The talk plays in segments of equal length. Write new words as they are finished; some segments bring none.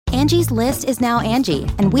Angie's List is now Angie,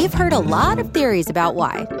 and we've heard a lot of theories about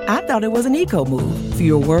why. I thought it was an eco move.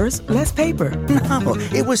 Fewer words, less paper. No,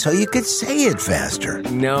 it was so you could say it faster.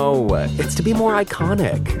 No, it's to be more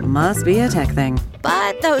iconic. Must be a tech thing.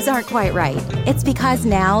 But those aren't quite right. It's because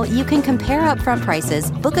now you can compare upfront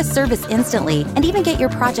prices, book a service instantly, and even get your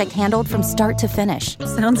project handled from start to finish.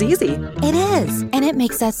 Sounds easy. It is, and it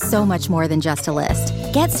makes us so much more than just a list.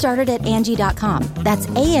 Get started at Angie.com. That's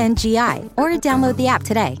ANGI, or download the app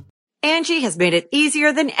today. Angie has made it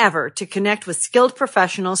easier than ever to connect with skilled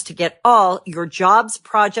professionals to get all your jobs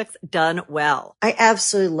projects done well. I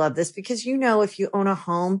absolutely love this because, if you own a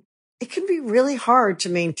home, it can be really hard to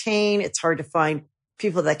maintain. It's hard to find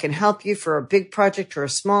people that can help you for a big project or a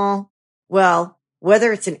small. Well,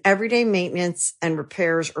 whether it's in everyday maintenance and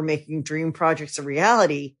repairs or making dream projects a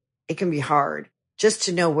reality, it can be hard just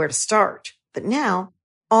to know where to start. But now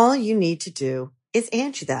all you need to do is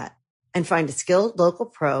Angie that and find a skilled local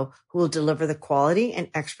pro who will deliver the quality and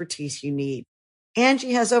expertise you need.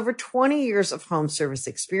 Angie has over 20 years of home service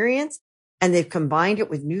experience, and they've combined it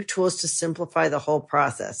with new tools to simplify the whole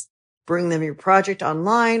process. Bring them your project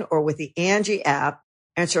online or with the Angie app,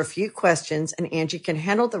 answer a few questions, and Angie can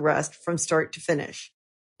handle the rest from start to finish.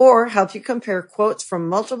 Or help you compare quotes from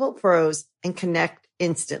multiple pros and connect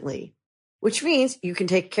instantly, which means you can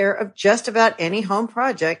take care of just about any home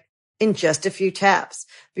project in just a few taps.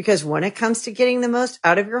 Because when it comes to getting the most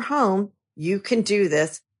out of your home, you can do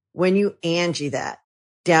this when you Angie that.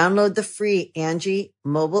 Download the free Angie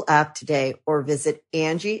mobile app today or visit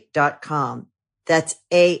Angie.com. That's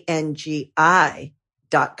ANGI.com.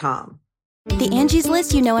 The Angie's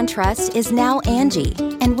List you know and trust is now Angie,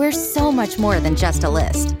 and we're so much more than just a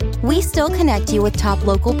list. We still connect you with top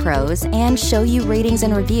local pros and show you ratings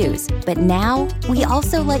and reviews, but now we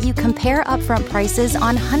also let you compare upfront prices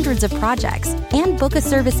on hundreds of projects and book a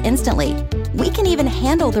service instantly. We can even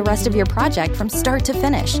handle the rest of your project from start to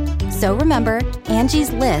finish. So remember, Angie's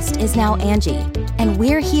List is now Angie, and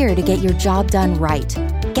we're here to get your job done right.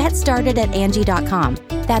 Get started at Angie.com.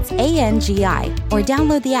 That's ANGI, or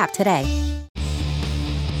download the app today.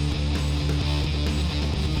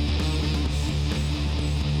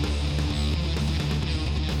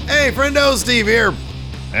 Hey, friendo, Steve here.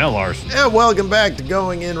 And Larson. And welcome back to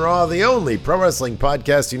Going In Raw, the only pro wrestling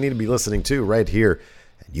podcast you need to be listening to right here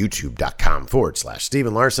at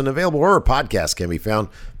youtube.com/Steven Larson. Available wherever podcasts can be found.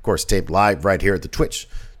 Of course, taped live right here at the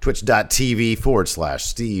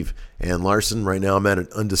twitch.tv/Steve and Larson. Right now, I'm at an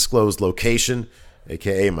undisclosed location,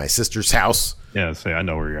 a.k.a. my sister's house. Yeah, say I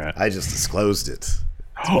know where you're at. I just disclosed it.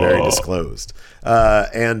 It's very disclosed.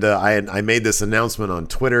 I made this announcement on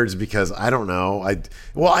Twitter just because I don't know.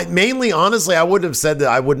 Honestly, I wouldn't have said that.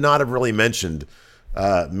 I would not have really mentioned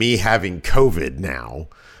me having COVID now.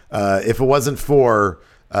 If it wasn't for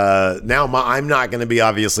I'm not going to be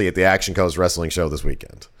obviously at the Action Coast Wrestling Show this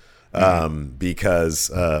weekend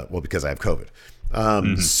because I have COVID.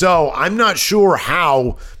 So I'm not sure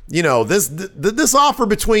how, this offer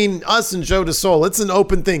between us and Joe DeSole, it's an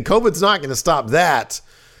open thing. COVID's not going to stop that.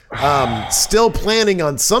 Still planning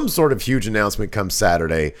on some sort of huge announcement come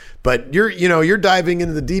Saturday, but you're diving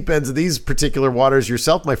into the deep ends of these particular waters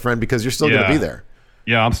yourself, my friend, because you're still going to be there.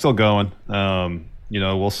 Yeah, I'm still going.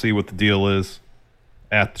 We'll see what the deal is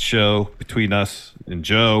at the show between us and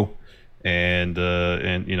Joe. And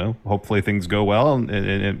hopefully things go well,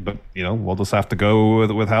 but we'll just have to go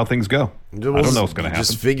with how things go. I don't know what's going to happen.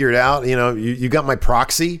 Just figure it out. You got my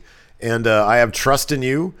proxy, and I have trust in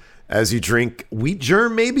you as you drink wheat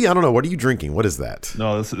germ. Maybe, I don't know. What are you drinking? What is that?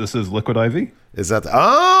 No, this is Liquid IV. Is that?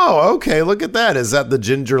 Okay. Look at that. Is that the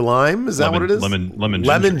ginger lime? Is that what it is?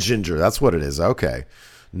 Lemon ginger. That's what it is. Okay.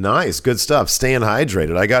 Nice, good stuff. Staying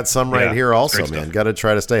hydrated. I got some right here also, man. Got to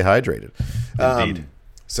try to stay hydrated. Indeed.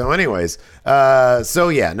 So anyways,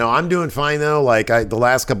 I'm doing fine though. The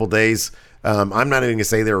last couple days, I'm not even gonna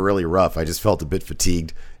say they were really rough. I just felt a bit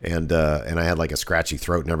fatigued and I had like a scratchy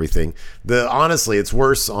throat and everything. Honestly, it's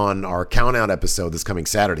worse on our count out episode this coming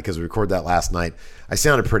Saturday because we recorded that last night. I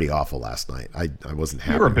sounded pretty awful last night. I wasn't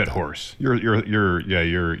happy. You were a bit hoarse.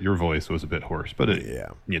 Your voice was a bit hoarse, but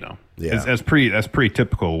that's pretty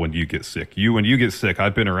typical when you get sick. When you get sick,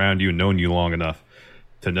 I've been around you and known you long enough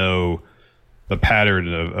to know the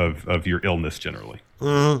pattern of your illness generally.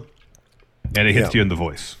 Mm-hmm. And it hits you in the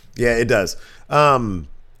voice. Yeah, it does. But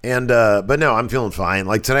no, I'm feeling fine.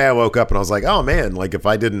 Like today I woke up and I was like, oh man, like if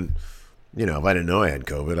I didn't know I had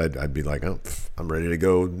COVID, I'd be like, oh, I'm ready to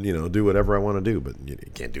go, do whatever I want to do. But you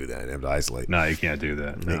can't do that. You have to isolate. No, you can't do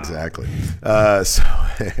that. No. Exactly. So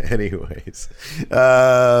anyways, we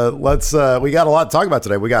got a lot to talk about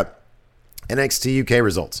today. We got NXT UK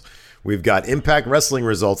results. We've got Impact Wrestling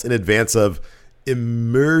results in advance of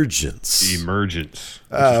Emergence.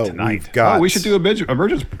 Tonight. We should do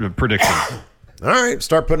emergence predictions. All right,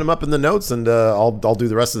 start putting them up in the notes, and I'll do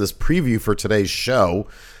the rest of this preview for today's show.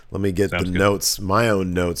 Let me get the notes, my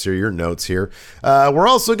own notes here, your notes here. We're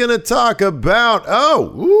also going to talk about,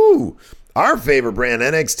 our favorite brand,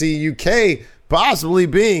 NXT UK, possibly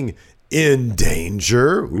being in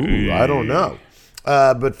danger. I don't know.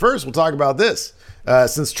 But first, we'll talk about this.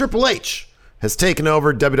 Since Triple H has taken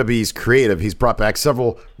over WWE's creative, he's brought back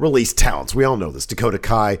several released talents. We all know this. Dakota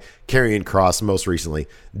Kai, Karrion Kross, most recently,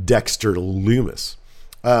 Dexter Lumis.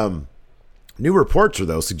 New reports are,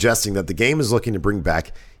 though, suggesting that the game is looking to bring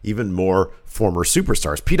back even more former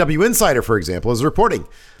superstars. PW Insider, for example, is reporting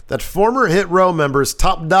that former Hit Row members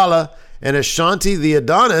Top Dollar and Ashanti the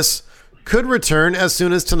Adonis could return as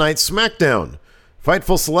soon as tonight's SmackDown.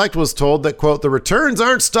 Fightful Select was told that, quote, the returns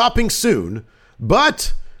aren't stopping soon,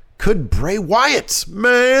 but could Bray Wyatt,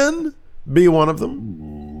 be one of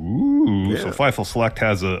them? So Fightful Select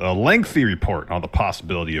has a lengthy report on the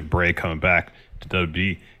possibility of Bray coming back to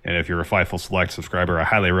WWE. And if you're a Fightful Select subscriber, I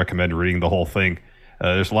highly recommend reading the whole thing.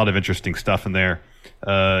 There's a lot of interesting stuff in there.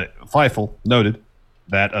 Fightful noted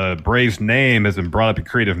that Bray's name has been brought up in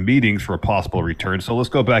creative meetings for a possible return. So let's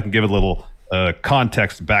go back and give it a little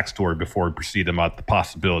context and backstory before we proceed about the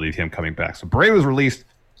possibility of him coming back. So Bray was released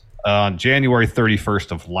on January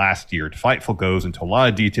 31st of last year. Fightful goes into a lot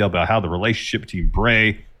of detail about how the relationship between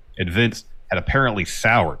Bray and Vince had apparently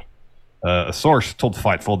soured. A source told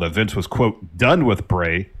Fightful that Vince was, quote, done with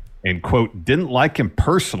Bray and, quote, didn't like him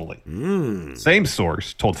personally. Same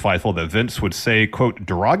source told Fightful that Vince would say, quote,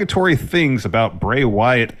 derogatory things at Bray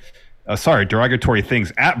Wyatt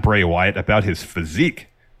about his physique,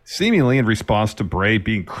 seemingly in response to Bray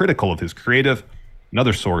being critical of his creative.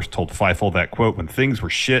 Another source told Fightful that, quote, when things were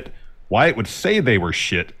shit, Wyatt would say they were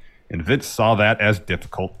shit, and Vince saw that as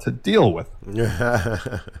difficult to deal with.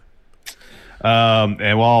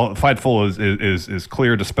 And while Fightful is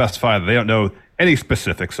clear to specify that they don't know any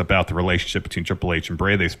specifics about the relationship between Triple H and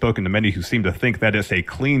Bray, they've spoken to many who seem to think that it's a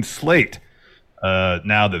clean slate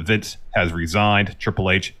now that Vince has resigned. Triple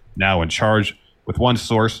H now in charge, with one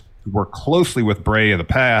source who worked closely with Bray in the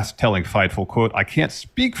past telling Fightful, quote, I can't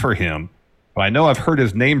speak for him, but I know I've heard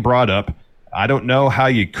his name brought up. I don't know how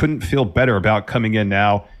you couldn't feel better about coming in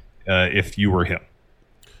now if you were him.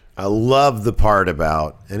 I love the part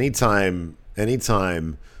about anytime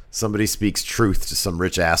somebody speaks truth to some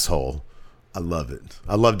rich asshole, I love it.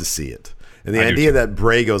 I love to see it. And the idea that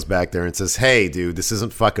Bray goes back there and says, hey, dude, this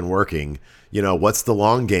isn't fucking working. You know, what's the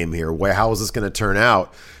long game here? How is this going to turn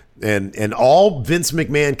out? And all Vince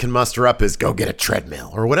McMahon can muster up is go get a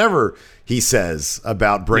treadmill or whatever he says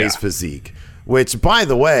about Bray's physique, which, by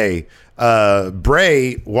the way,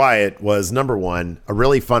 Bray Wyatt was, number one, a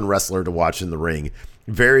really fun wrestler to watch in the ring,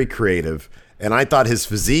 very creative. And I thought his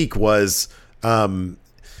physique was, I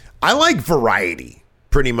like variety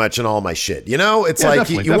pretty much in all my shit. You know, it's like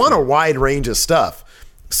you want a wide range of stuff.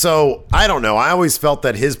 So I don't know. I always felt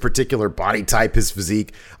that his particular body type, his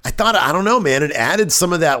physique, I don't know, man, it added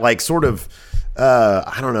some of that like sort of,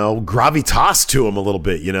 gravitas to him a little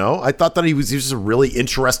bit, you know? I thought that he was just a really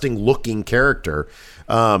interesting looking character.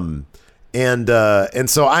 And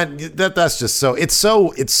so that's just so,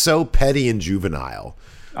 it's so petty and juvenile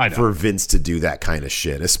for Vince to do that kind of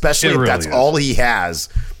shit, especially if that's all he has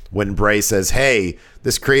when Bray says, hey,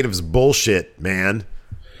 this creative's bullshit, man.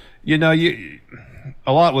 You know,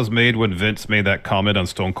 a lot was made when Vince made that comment on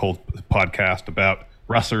Stone Cold podcast about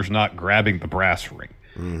wrestlers not grabbing the brass ring.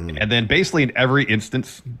 Mm-hmm. And then basically in every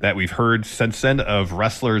instance that we've heard since then of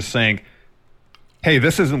wrestlers saying, hey,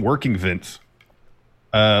 this isn't working, Vince.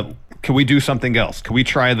 Can we do something else? Can we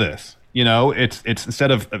try this? You know, it's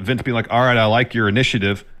instead of Vince being like, all right, I like your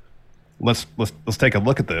initiative. Let's take a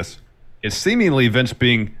look at this. It's seemingly Vince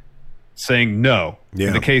saying no. Yeah.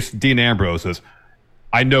 In the case Dean Ambrose is,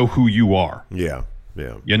 I know who you are. Yeah.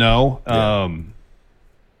 Yeah. You know? Yeah.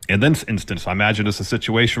 In this instance, I imagine it's a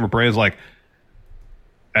situation where Bray is like,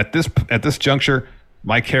 at this juncture,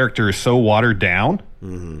 my character is so watered down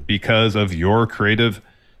because of your creative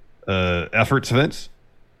efforts, Vince.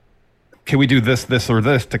 Can we do this, or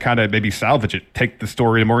this to kind of maybe salvage it, take the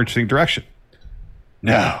story in a more interesting direction?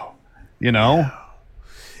 No. You know? No.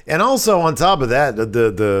 And also on top of that,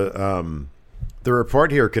 the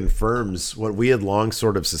report here confirms what we had long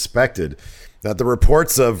sort of suspected, that the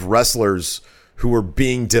reports of wrestlers who were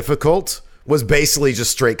being difficult was basically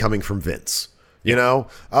just straight coming from Vince. You know,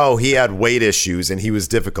 oh, he had weight issues and he was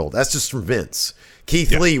difficult. That's just from Vince.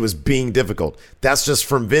 Keith Lee was being difficult. That's just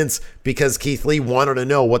from Vince because Keith Lee wanted to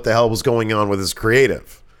know what the hell was going on with his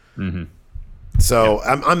creative. Mm-hmm. So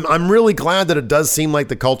I'm really glad that it does seem like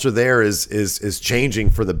the culture there is changing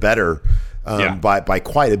for the better by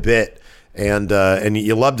quite a bit, and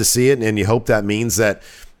you love to see it, and you hope that means that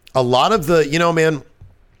a lot of the, man,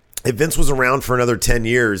 if Vince was around for another 10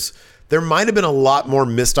 years, there might have been a lot more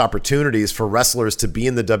missed opportunities for wrestlers to be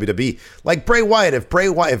in the WWE. Like Bray Wyatt,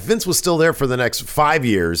 if Vince was still there for the next 5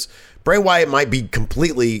 years, Bray Wyatt might be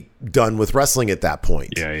completely done with wrestling at that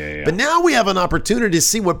point. Yeah. But now we have an opportunity to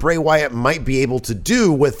see what Bray Wyatt might be able to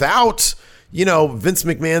do without, Vince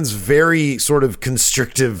McMahon's very sort of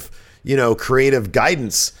constrictive, creative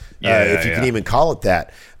guidance, if you can even call it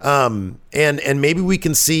that. And maybe we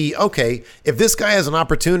can see, okay, if this guy has an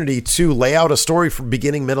opportunity to lay out a story from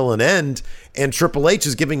beginning, middle, and end, and Triple H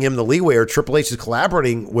is giving him the leeway, or Triple H is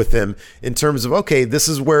collaborating with him in terms of, okay, this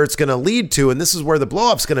is where it's going to lead to, and this is where the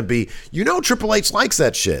blow-up's going to be. Triple H likes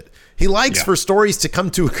that shit. He likes for stories to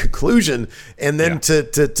come to a conclusion and then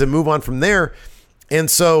to move on from there. And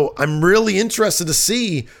so I'm really interested to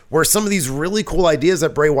see where some of these really cool ideas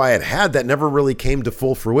that Bray Wyatt had that never really came to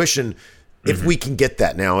full fruition, if we can get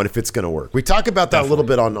that now and if it's going to work. We talk about that a little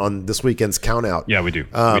bit on this weekend's Count Out. Yeah, we do.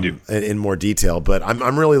 In more detail, but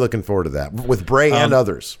I'm really looking forward to that with Bray and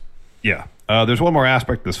others. Yeah. There's one more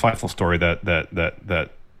aspect of this Fightful story that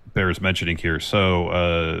bears mentioning here. So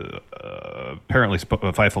apparently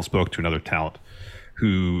Fightful spoke to another talent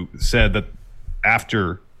who said that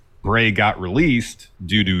after Bray got released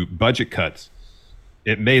due to budget cuts,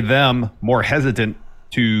 it made them more hesitant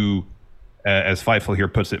to, as Fightful here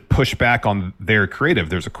puts it, push back on their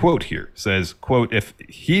creative. There's a quote here. It says, quote, if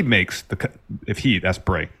he makes the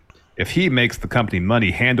company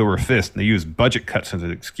money hand over fist and they use budget cuts as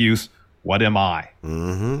an excuse, what am I?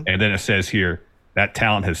 Mm-hmm. And then it says here, that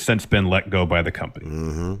talent has since been let go by the company.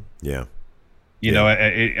 Mm-hmm. Yeah.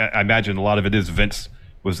 I imagine a lot of it is Vince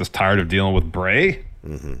was just tired of dealing with Bray.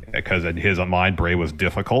 Mm-hmm. Because in his mind, Bray was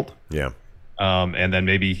difficult. Yeah. And then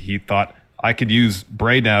maybe he thought, I could use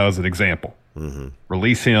Bray now as an example. Mm-hmm.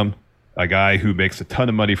 Release him, a guy who makes a ton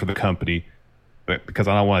of money for the company, but because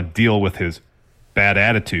I don't want to deal with his bad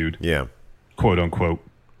attitude, quote unquote,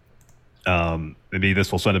 maybe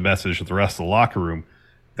this will send a message to the rest of the locker room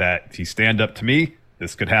that if you stand up to me,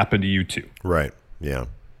 this could happen to you too. Right. Yeah.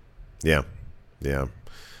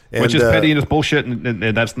 And, which is petty and it's bullshit, and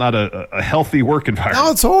that's not a healthy work environment.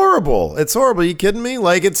 No, it's horrible. It's horrible. Are you kidding me?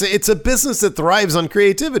 Like it's a business that thrives on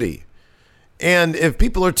creativity, and if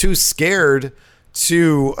people are too scared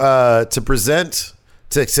to present,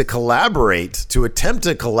 to collaborate, to attempt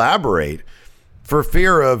to collaborate, for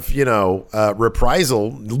fear of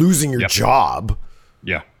reprisal, losing your job,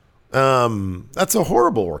 that's a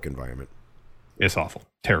horrible work environment. It's awful,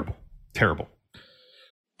 terrible.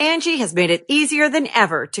 Angie has made it easier than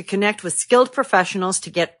ever to connect with skilled professionals to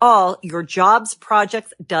get all your jobs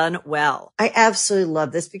projects done well. I absolutely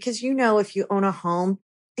love this because, if you own a home,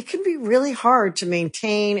 it can be really hard to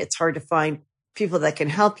maintain. It's hard to find people that can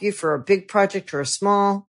help you for a big project or a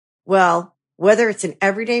small. Well, whether it's in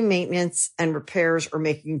everyday maintenance and repairs or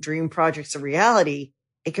making dream projects a reality,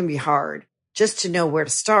 it can be hard just to know where to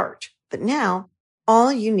start. But now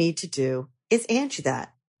all you need to do is Angie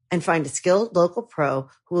that and find a skilled local pro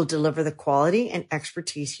who will deliver the quality and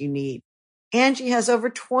expertise you need. Angie has over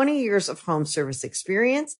 20 years of home service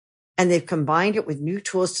experience, and they've combined it with new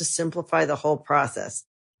tools to simplify the whole process.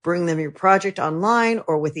 Bring them your project online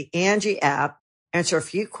or with the Angie app, answer a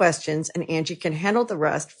few questions, and Angie can handle the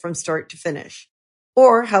rest from start to finish.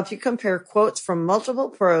 Or help you compare quotes from multiple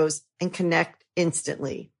pros and connect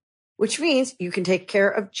instantly, which means you can take care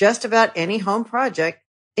of just about any home project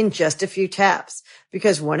in just a few taps.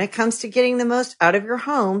 Because when it comes to getting the most out of your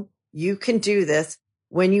home, you can do this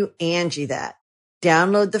when you Angie that.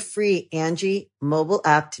 Download the free Angie mobile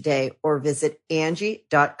app today or visit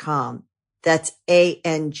Angie.com. That's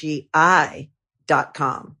ANGI.com.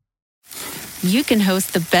 You can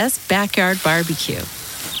host the best backyard barbecue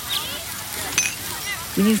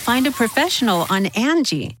when you find a professional on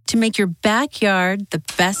Angie to make your backyard the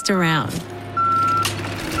best around.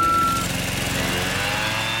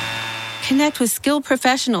 Connect with skilled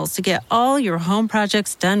professionals to get all your home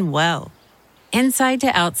projects done well. Inside to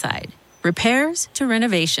outside, repairs to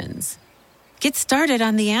renovations. Get started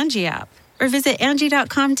on the Angie app or visit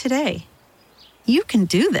Angie.com today. You can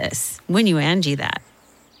do this when you Angie that.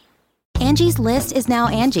 Angie's List is now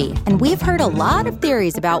Angie, and we've heard a lot of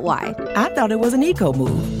theories about why. I thought it was an eco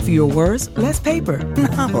move. Fewer words, less paper.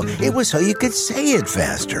 No, it was so you could say it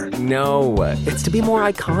faster. No, it's to be more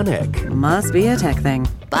iconic. Must be a tech thing.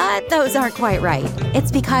 But those aren't quite right.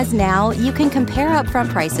 It's because now you can compare upfront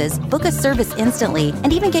prices, book a service instantly,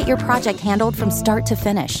 and even get your project handled from start to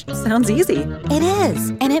finish. Sounds easy. It is,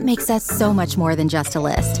 and it makes us so much more than just a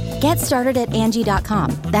list. Get started at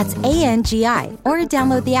Angie.com. That's ANGI, or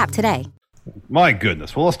download the app today. My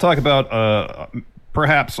goodness. Well, let's talk about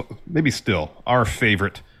perhaps, maybe still, our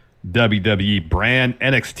favorite WWE brand,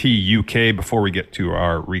 NXT UK. Before we get to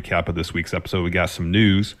our recap of this week's episode, we got some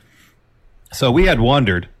news. So we had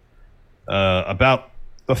wondered about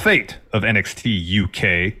the fate of NXT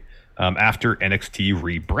UK after NXT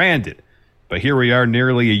rebranded. But here we are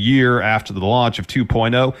nearly a year after the launch of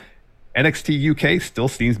 2.0. NXT UK still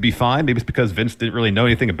seems to be fine. Maybe it's because Vince didn't really know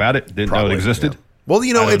anything about it, didn't know it existed. Yeah. Well,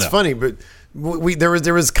 it's funny, but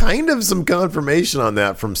there was kind of some confirmation on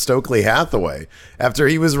that from Stokely Hathaway after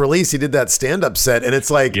he was released. He did that stand-up set, and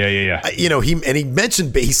it's like, he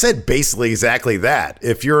said basically exactly that.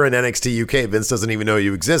 If you're in NXT UK, Vince doesn't even know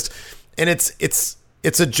you exist, and it's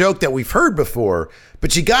a joke that we've heard before,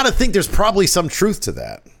 but you got to think there's probably some truth to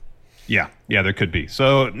that. Yeah, there could be.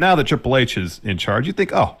 So now that Triple H is in charge, you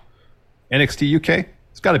think, NXT UK,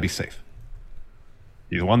 it's got to be safe.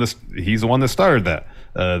 He's the one that started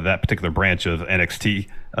that particular branch of NXT.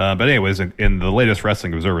 But anyways, in the latest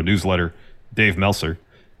Wrestling Observer newsletter, Dave Meltzer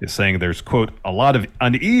is saying there's, quote, a lot of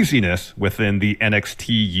uneasiness within the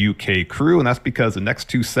NXT UK crew, and that's because the next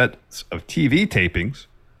two sets of TV tapings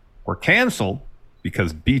were canceled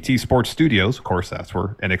because BT Sports Studios, of course, that's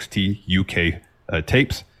where NXT UK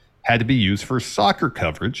tapes, had to be used for soccer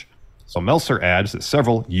coverage. So Meltzer adds that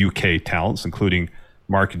several UK talents, including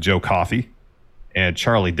Mark and Joe Coffey and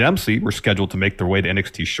Charlie Dempsey, were scheduled to make their way to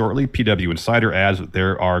NXT shortly. PW Insider adds that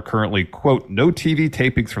there are currently, quote, no TV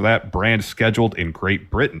tapings for that brand scheduled in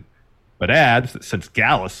Great Britain, but adds that since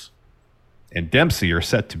Gallus and Dempsey are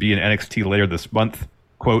set to be in NXT later this month,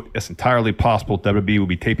 quote, it's entirely possible WWE will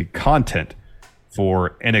be taping content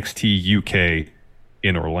for NXT UK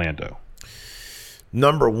in Orlando.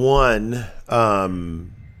 Number one,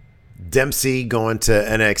 Dempsey going to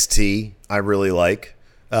NXT, I really like.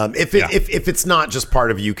 If it's not just part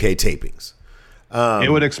of UK tapings. It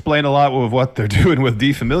would explain a lot of what they're doing with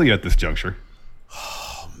Di Familia at this juncture.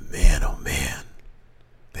 Oh man.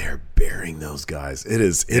 They're burying those guys. It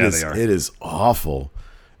is awful.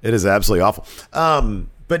 It is absolutely awful.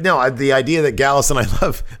 But no, the idea that Gallus, and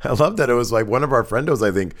I love that it was like one of our friendos,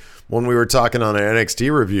 I think, when we were talking on an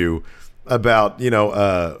NXT review about,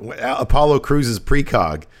 Apollo Cruz's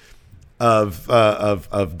precog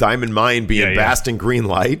of Diamond Mine being Bastion Green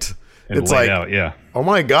Light. And it's like, oh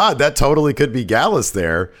my God, that totally could be Gallus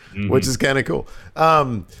there, which is kind of cool.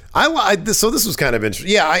 So this was kind of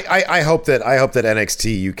interesting. Yeah, I hope that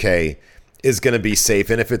NXT UK is going to be safe,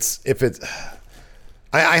 and if it's,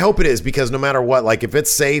 I hope it is, because no matter what, like if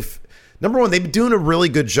it's safe. Number one, they've been doing a really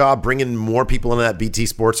good job bringing more people into that BT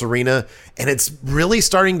Sports arena, and it's really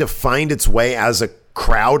starting to find its way as a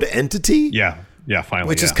crowd entity. Yeah, finally.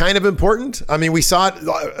 Which is kind of important. I mean, we saw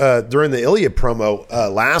it during the Ilya promo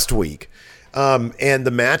last week. And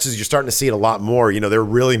the matches, you're starting to see it a lot more. They're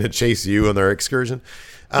really going to chase you on their excursion.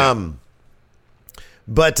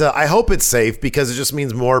 But I hope it's safe, because it just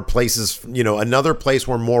means more places, another place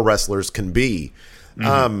where more wrestlers can be.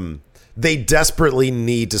 They desperately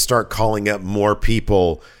need to start calling up more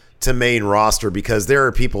people to main roster, because there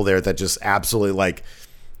are people there that just absolutely, like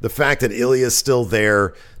the fact that Ilya's still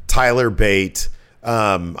there, Tyler Bate.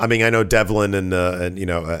 I know Devlin and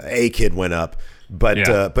A-Kid went up, but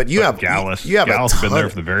you have Gallus. You have Gallus been there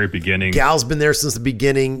from the very beginning. Gal's been there since the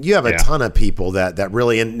beginning. You have a ton of people that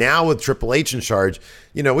really, and now with Triple H in charge,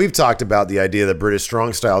 we've talked about the idea that British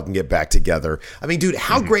Strong Style can get back together. I mean, dude,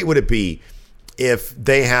 how great would it be if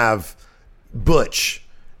they have Butch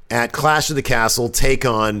at Clash of the Castle take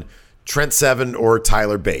on Trent Seven or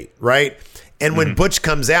Tyler Bate, right? And when Butch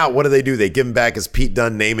comes out, what do? They give him back his Pete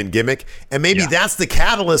Dunne name and gimmick. And maybe that's the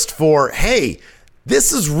catalyst for, hey,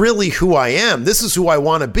 this is really who I am. This is who I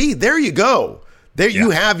want to be. There you go. There you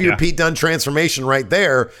have your Pete Dunne transformation right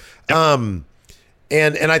there. And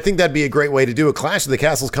I think that'd be a great way to do a Clash of the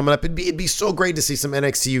Castles coming up. It'd be so great to see some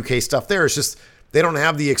NXT UK stuff there. It's just they don't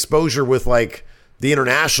have the exposure with like the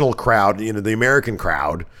international crowd, the American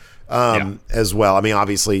crowd as well. I mean,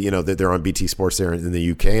 obviously, they're on BT Sports there in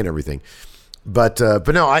the UK and everything. But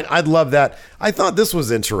no, I'd love that. I thought this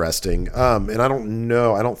was interesting. And I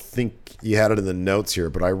don't think you had it in the notes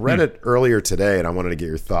here, but I read it earlier today and I wanted to get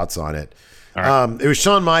your thoughts on it. All right. It was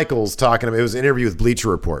Shawn Michaels talking about, it was an interview with Bleacher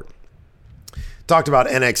Report. Talked about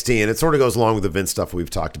NXT, and it sort of goes along with the Vince stuff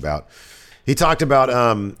we've talked about. He talked about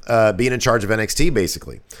being in charge of NXT,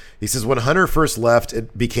 basically. He says, when Hunter first left,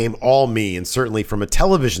 it became all me, and certainly from a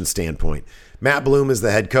television standpoint. Matt Bloom is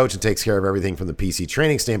the head coach and takes care of everything from the PC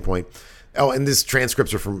training standpoint. Oh, and these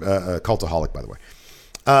transcripts are from Cultaholic, by the way.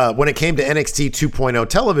 When it came to NXT 2.0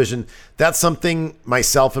 television, that's something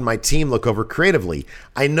myself and my team look over creatively.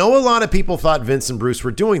 I know a lot of people thought Vince and Bruce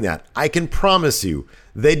were doing that. I can promise you,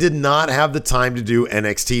 they did not have the time to do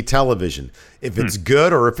NXT television. If it's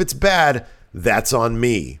good or if it's bad, that's on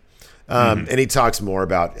me. And he talks more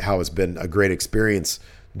about how it's been a great experience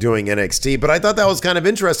doing NXT. But I thought that was kind of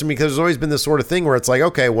interesting because there's always been this sort of thing where it's like,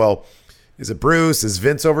 okay, well, is it Bruce? Is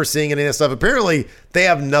Vince overseeing any of that stuff? Apparently, they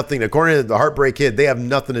have nothing. According to the Heartbreak Kid, they have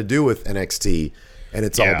nothing to do with NXT, and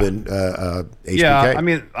it's all been HBK. Yeah, I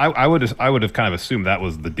mean, I would have kind of assumed that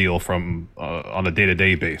was the deal from on a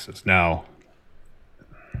day-to-day basis. Now,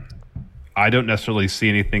 I don't necessarily see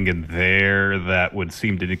anything in there that would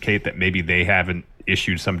seem to indicate that maybe they haven't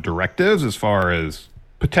issued some directives as far as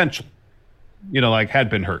potential, like had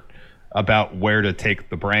been hurt about where to take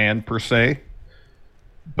the brand per se.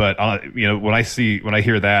 But when I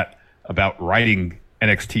hear that about writing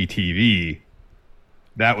NXT TV,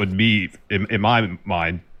 that would be in my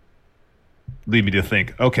mind lead me to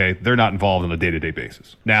think, okay, they're not involved on a day-to-day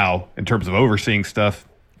basis. Now, in terms of overseeing stuff,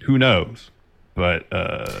 who knows? But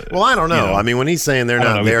well, I don't know. I mean, when he's saying they're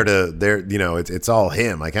not there it's all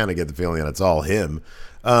him. I kind of get the feeling that it's all him.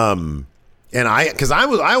 And I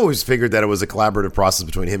always figured that it was a collaborative process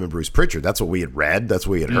between him and Bruce Pritchard. That's what we had read. That's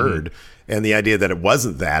what we had heard. And the idea that it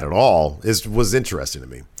wasn't that at all was interesting to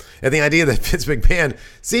me. And the idea that Vince McMahon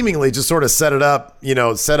seemingly just sort of set up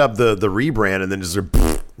the rebrand and then just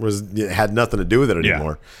had nothing to do with it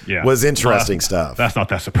anymore was interesting stuff. That's not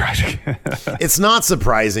that surprising. It's not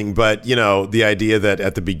surprising, but the idea that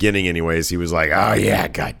at the beginning anyways, he was like, oh yeah,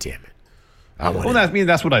 God damn it.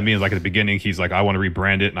 That's what I mean. Like at the beginning, he's like, I want to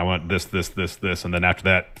rebrand it, and I want this, and then after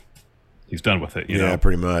that, he's done with it. Yeah,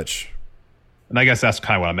 pretty much. And I guess that's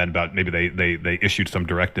kind of what I meant about maybe they issued some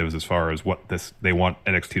directives as far as what they want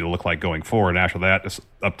NXT to look like going forward. And after that, it's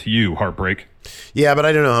up to you, Heartbreak. Yeah, but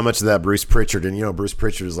I don't know how much of that Bruce Pritchard, and Bruce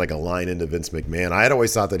Pritchard is like a line into Vince McMahon. I had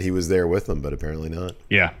always thought that he was there with them, but apparently not.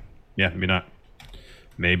 Yeah,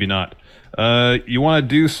 maybe not. You want to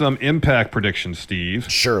do some Impact predictions, Steve?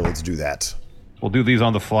 Sure, let's do that. We'll do these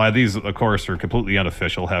on the fly. These, of course, are completely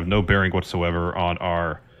unofficial, have no bearing whatsoever on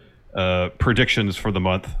our predictions for the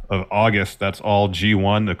month of August. That's all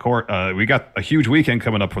G1. We got a huge weekend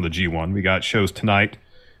coming up for the G1. We got shows tonight,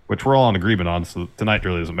 which we're all in agreement on, so tonight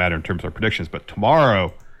really doesn't matter in terms of our predictions. But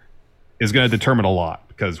tomorrow is going to determine a lot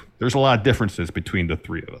because there's a lot of differences between the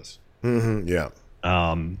three of us. Mm-hmm, yeah.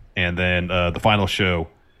 And then the final show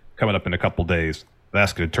coming up in a couple days.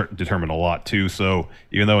 That's going to determine a lot, too. So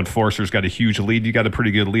even though Enforcer's got a huge lead, you got a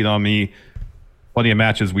pretty good lead on me. Plenty of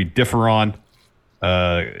matches we differ on.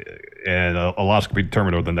 And a lot's going to be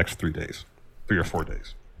determined over the next 3 or 4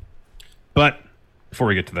 days. But before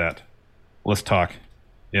we get to that, let's talk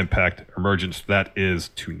Impact Emergence. That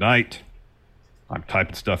is tonight. I'm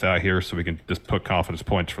typing stuff out here so we can just put confidence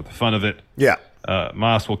points for the fun of it. Yeah.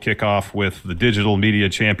 Mas will kick off with the Digital Media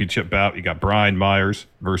Championship bout. You got Brian Myers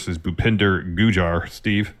versus Bhupinder Gujjar.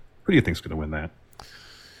 Steve, who do you think's going to win that?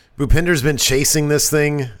 Bhupinder's been chasing this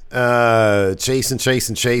thing,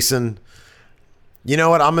 chasing. You know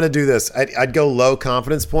what? I'm going to do this. I'd go low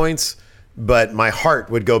confidence points, but my heart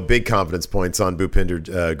would go big confidence points on Bhupinder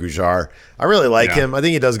Gujjar. I really like him. I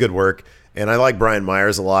think he does good work, and I like Brian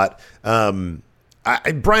Myers a lot.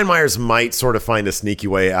 Brian Myers might sort of find a sneaky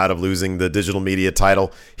way out of losing the digital media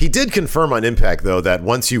title. He did confirm on Impact, though, that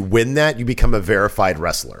once you win that, you become a verified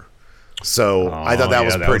wrestler. So I thought that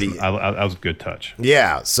was pretty. That was a good touch.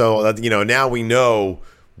 Yeah. So, now we know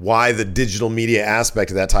why the digital media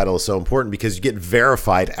aspect of that title is so important because you get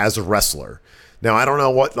verified as a wrestler. Now, I don't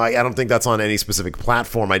know I don't think that's on any specific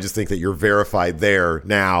platform. I just think that you're verified there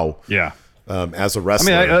now. Yeah. As a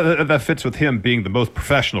wrestler. I mean, that fits with him being the most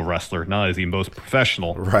professional wrestler. Not is he most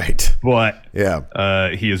professional. Right. But yeah,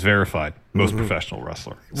 he is verified most professional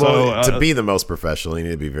wrestler. Well, to be the most professional, you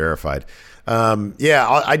need to be verified.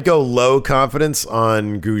 I'd go low confidence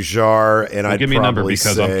on Gujjar, and I'd give me a number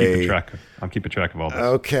because say, I'm keeping track of all this.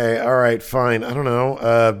 Okay, all right, fine. I don't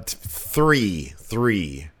know.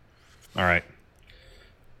 3. All right.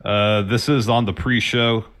 This is on the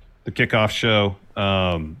pre-show, the kickoff show.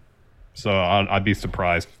 So I'd be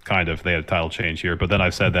surprised, kind of, if they had a title change here. But then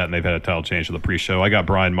I've said that, and they've had a title change to the pre-show. I got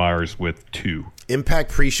Brian Myers with 2.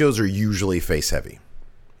 Impact pre-shows are usually face-heavy.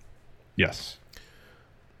 Yes.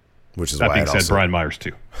 Which is that why being said, Brian Myers,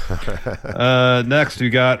 2. Next, we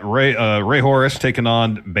got Ray Horace taking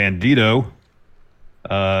on Bandito.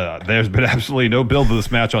 There's been absolutely no build to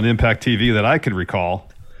this match on Impact TV that I can recall.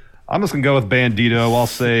 I'm just going to go with Bandito. I'll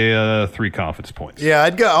say 3 confidence points. Yeah,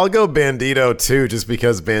 I'll go Bandito too, just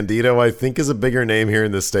because Bandito, I think, is a bigger name here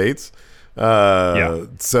in the States.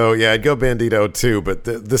 So yeah, I'd go Bandito too, but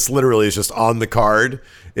this literally is just on the card.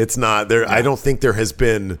 It's not there. Yeah. I don't think there has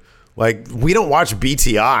been, like, we don't watch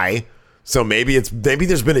BTI, so maybe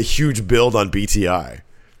there's been a huge build on BTI.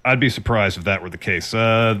 I'd be surprised if that were the case.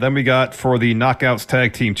 Then we got, for the Knockouts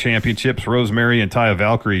Tag Team Championships, Rosemary and Taya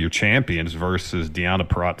Valkyrie, your champions, versus Deonna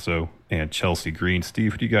Purrazzo and Chelsea Green.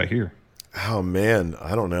 Steve, what do you got here? Oh, man,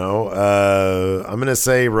 I don't know. I'm going to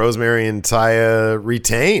say Rosemary and Taya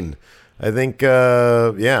retain. I think,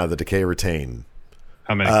 the Decay retain.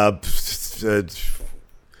 How many? I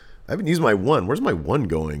haven't used my 1. Where's my 1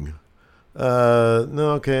 going?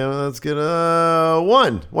 No, okay, let's get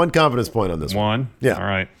 1 confidence point on this one. Yeah. All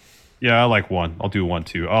right. Yeah, I like 1. I'll do 1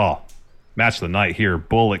 too. Oh, match of the night here.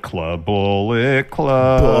 Bullet Club. Taking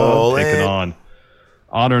on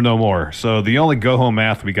Honor No More. So the only go-home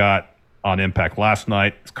math we got on Impact last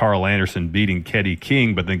night is Carl Anderson beating Kenny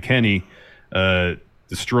King, but then Kenny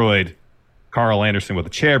destroyed Carl Anderson with a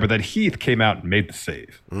chair, but then Heath came out and made the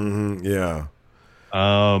save. Mm-hmm, yeah.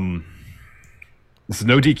 This is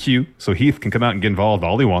no DQ, so Heath can come out and get involved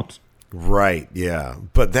all he wants. Right, yeah.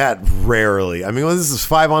 But that rarely. I mean, this is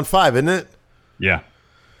 5-on-5, isn't it? Yeah.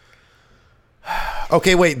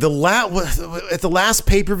 Okay, wait. At the last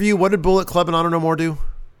pay-per-view, what did Bullet Club and Honor No More do?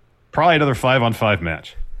 Probably another 5-on-5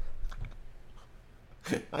 match.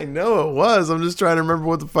 I know it was. I'm just trying to remember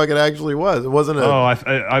what the fuck it actually was. It wasn't a...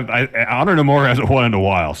 I Honor No More hasn't won in a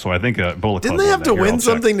while, so I think Bullet Club... Didn't they have to win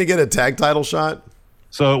something to get a tag title shot?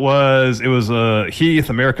 So it was Heath,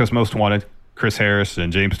 America's Most Wanted, Chris Harris,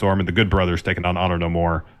 and James Storm, and the Good Brothers taking on Honor No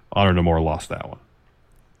More. Honor No More lost that one.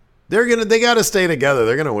 They got to stay together.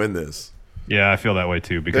 They're gonna win this. Yeah, I feel that way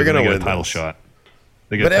too, because they get a title shot.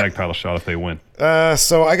 They get a tag title shot if they win.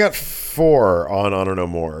 So I got 4 on Honor No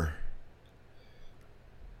More,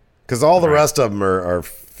 because all the rest of them are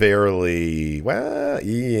fairly well.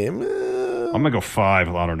 Yeah, I'm gonna go 5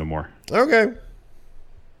 with Honor No More. Okay.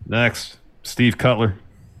 Next, Steve Cutler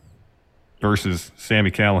versus Sami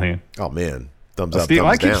Callihan. Oh, man. Thumbs up, Steve,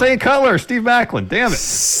 thumbs down. I keep saying Cutler. Steve Macklin. Damn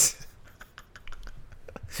it.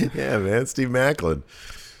 Yeah, man. Steve Macklin.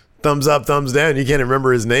 Thumbs up, thumbs down. You can't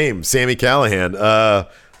remember his name. Sami Callihan.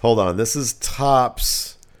 Hold on. This is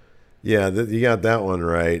Tops. Yeah, you got that one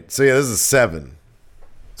right. So, yeah, this is 7.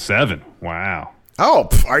 7. Wow. Oh,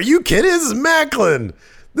 are you kidding? This is Macklin.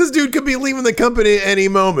 This dude could be leaving the company at any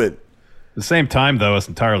moment. At the same time, though, it's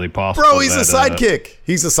entirely possible. Bro, he's a sidekick.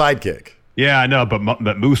 He's a sidekick. Yeah, I know,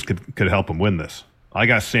 but Moose could help him win this. I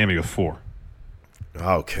got Sami with 4.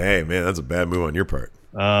 Okay, man, that's a bad move on your part.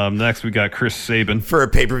 Next, we got Chris Sabin. For a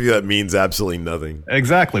pay-per-view, that means absolutely nothing.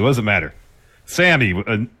 Exactly. What does it matter?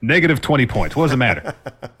 Sami, negative 20 points. What does it matter?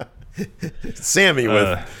 Sami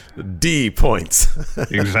with D points.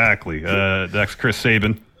 Exactly. Next, Chris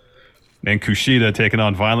Sabin and Kushida taking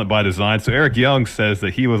on Violent by Design. So Eric Young says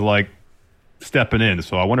that he was like stepping in.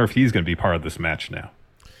 So I wonder if he's going to be part of this match now.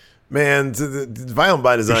 Man, Violent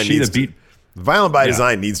by Design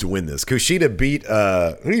Design needs to win this. Kushida beat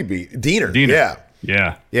who did he beat? Diener.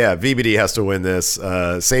 Yeah. VBD has to win this.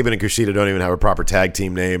 Sabin and Kushida don't even have a proper tag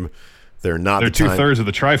team name. They're 2/3 of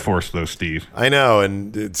the Triforce, though, Steve. I know,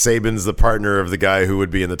 and Sabin's the partner of the guy who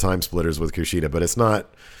would be in the Time Splitters with Kushida, but it's not.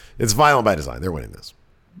 It's Violent by Design. They're winning this.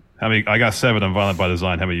 How many? I got 7 on Violent by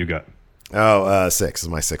Design. How many you got? 6 is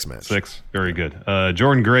my 6th match. 6. Very good.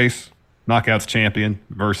 Jordan Grace, Knockouts champion,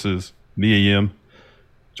 versus Mia Yim.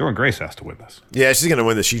 Jordan Grace has to win this. Yeah, she's going to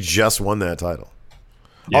win this. She just won that title.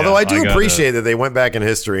 Yeah, although I do appreciate that they went back in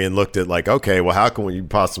history and looked at, like, okay, well, how can we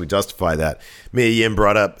possibly justify that? Mia Yim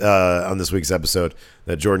brought up on this week's episode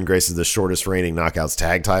that Jordan Grace is the shortest reigning Knockouts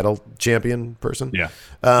tag title champion person. Yeah.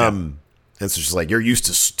 And so she's like, you're used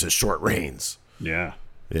to short reigns. Yeah.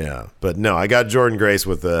 Yeah. But no, I got Jordan Grace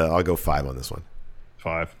with I'll go 5 on this one.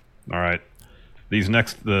 5. All right. These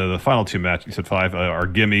next, the final 2 matches, you said 5, are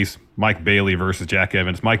gimmies. Mike Bailey versus Jack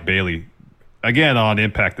Evans. Mike Bailey, again, on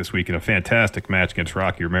Impact this week in a fantastic match against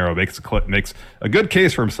Rocky Romero. Makes a good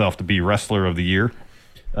case for himself to be Wrestler of the Year.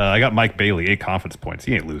 I got Mike Bailey, 8 confidence points.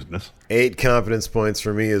 He ain't losing this. 8 confidence points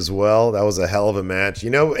for me as well. That was a hell of a match. You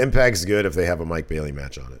know, Impact's good if they have a Mike Bailey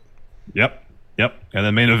match on it. Yep. And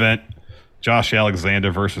the main event, Josh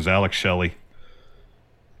Alexander versus Alex Shelley.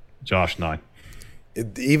 Josh 9.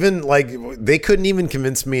 Even like they couldn't even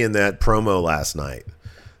convince me in that promo last night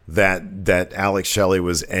that Alex Shelley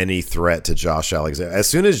was any threat to Josh Alexander. As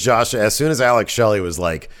soon as Alex Shelley was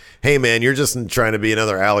like, "Hey man, you're just trying to be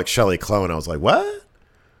another Alex Shelley clone," I was like, "What?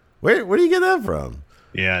 Where do you get that from?"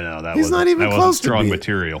 Yeah, no, he's not even close to strong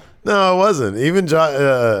material. No, it wasn't. Even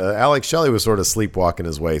Alex Shelley was sort of sleepwalking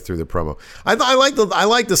his way through the promo. I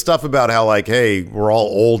like the stuff about how, like, hey, we're all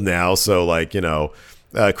old now, so, like,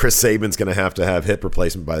 Chris Sabin's going to have hip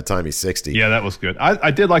replacement by the time he's 60. Yeah, that was good.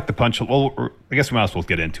 I did like the punch. Well, I guess we might as well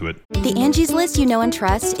get into it. The Angie's List you know and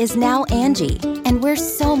trust is now Angie, and we're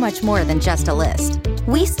so much more than just a list.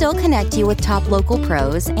 We still connect you with top local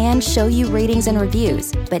pros and show you ratings and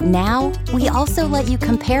reviews, but now we also let you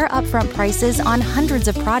compare upfront prices on hundreds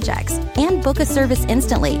of projects and book a service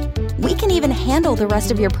instantly. We can even handle the rest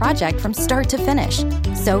of your project from start to finish.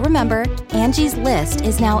 So remember, Angie's List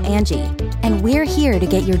is now Angie, and we're here to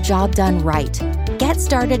get your job done right. Get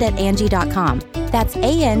started at Angie.com. That's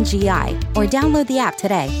ANGI, or download the app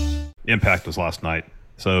today. Impact was last night.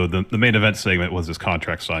 So the main event segment was this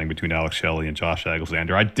contract signing between Alex Shelley and Josh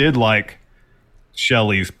Alexander. I did like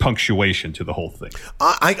Shelley's punctuation to the whole thing.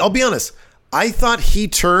 I'll be honest. I thought he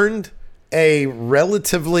turned a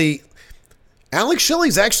relatively... Alex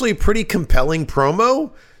Shelley's actually a pretty compelling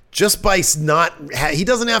promo just by not... He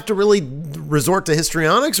doesn't have to really resort to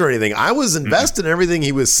histrionics or anything. I was invested in everything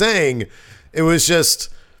he was saying. It was just...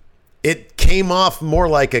 It came off more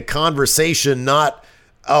like a conversation, not...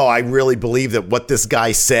 Oh, I really believe that what this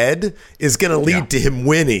guy said is going to lead to him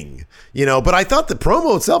winning, but I thought the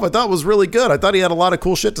promo itself, was really good. I thought he had a lot of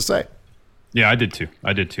cool shit to say. Yeah, I did too.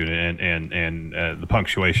 And the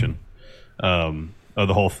punctuation of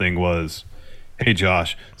the whole thing was, hey,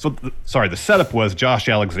 Josh. So, the setup was Josh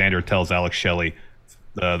Alexander tells Alex Shelley,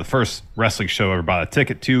 the first wrestling show I ever bought a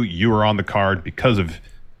ticket to, you were on the card because of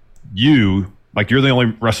you. Like, you're the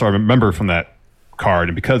only wrestler I remember from that card,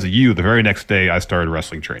 and because of you, the very next day I started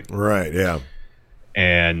wrestling training. Right, yeah.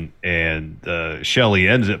 And Shelley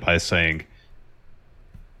ends it by saying,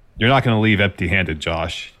 you're not going to leave empty-handed,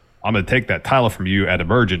 Josh. I'm going to take that title from you at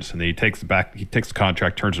Emergence. And then he takes the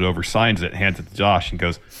contract, turns it over, signs it, hands it to Josh, and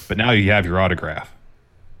goes, but now you have your autograph.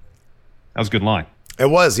 That was a good line.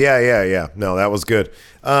 It was, yeah. No, that was good.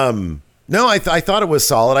 No, I thought it was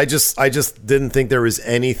solid. I just didn't think there was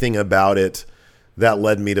anything about it that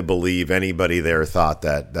led me to believe anybody there thought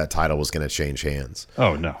that title was going to change hands.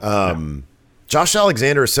 Oh, no. Josh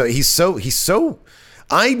Alexander, he's so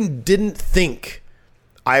I didn't think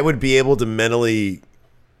I would be able to mentally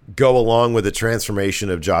go along with the transformation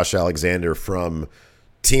of Josh Alexander from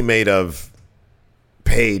teammate of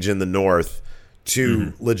Paige in the North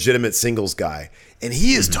to legitimate singles guy. And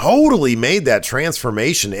he has totally made that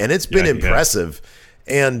transformation, and it's been impressive.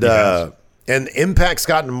 And Impact's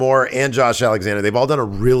gotten more, and Josh Alexander, they've all done a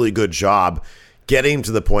really good job getting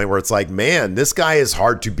to the point where it's like, man, this guy is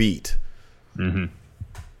hard to beat.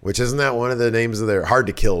 Which isn't that one of the names of their... Hard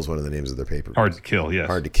to Kill is one of the names of their paper. Hard to Kill, yes.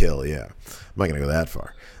 Hard to Kill, yeah. I'm not going to go that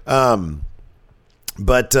far.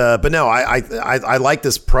 But no, I like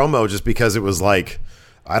this promo just because it was like,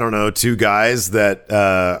 I don't know, two guys that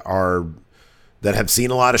that have seen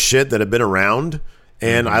a lot of shit, that have been around,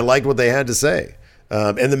 and I liked what they had to say.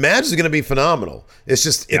 And the match is going to be phenomenal. It's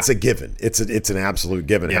just, it's a given. It's an absolute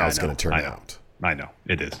given how it's going to turn out. I know.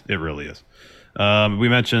 It is. It really is. We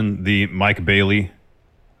mentioned the Mike Bailey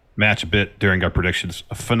match a bit during our predictions.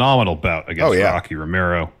 A phenomenal bout against Rocky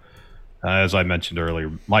Romero. As I mentioned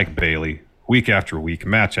earlier, Mike Bailey, week after week,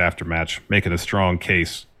 match after match, making a strong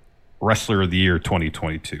case. Wrestler of the Year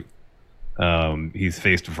 2022. He's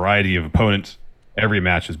faced a variety of opponents. Every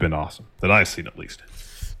match has been awesome, that I've seen at least.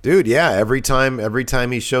 Dude, yeah, every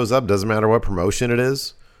time he shows up, doesn't matter what promotion it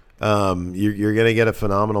is, you're going to get a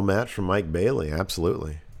phenomenal match from Mike Bailey.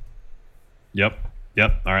 Absolutely. Yep. All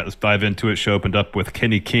right, let's dive into it. Show opened up with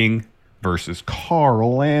Kenny King versus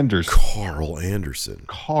Carl Anderson.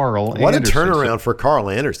 What a turnaround for Carl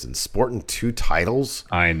Anderson. Sporting 2 titles.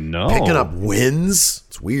 I know. Picking up wins.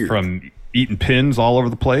 It's weird. From eating pins all over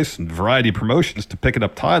the place and variety of promotions to picking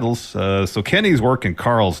up titles. So Kenny's working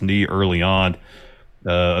Carl's knee early on.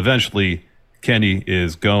 Eventually, Kenny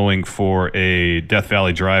is going for a Death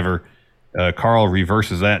Valley driver. Carl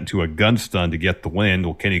reverses that into a gun stun to get the win.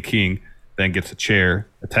 Well, Kenny King then gets a chair,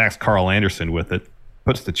 attacks Carl Anderson with it,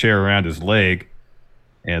 puts the chair around his leg,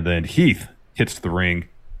 and then Heath hits the ring,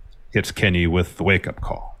 hits Kenny with the wake-up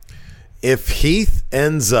call. If Heath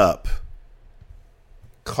ends up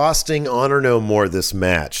costing Honor No More this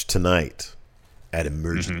match tonight at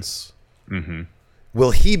Emergence,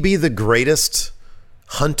 will he be the greatest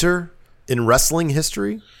hunter in wrestling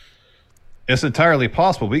history? It's entirely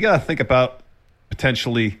possible. We got to think about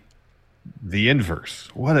potentially the inverse.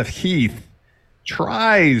 What if Heath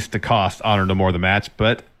tries to cost Honor No More the match,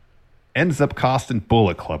 but ends up costing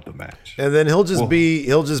Bullet Club the match. And then he'll just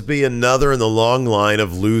be another in the long line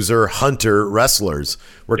of loser Hunter wrestlers.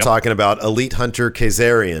 We're talking about Elite Hunter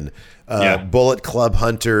Kazarian, Bullet Club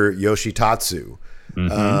Hunter Yoshitatsu,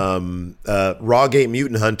 Rawgate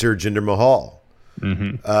Mutant Hunter Jinder Mahal.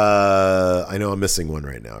 I know I'm missing one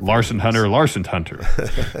right now. Larson Hunter.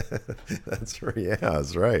 That's right. Yeah,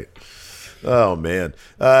 that's right. Oh, man.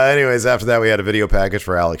 Anyways, after that, we had a video package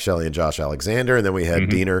for Alex Shelley and Josh Alexander, and then we had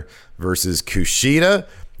Diener versus Kushida.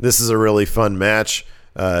 This is a really fun match.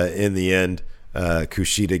 In the end,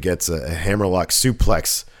 Kushida gets a hammerlock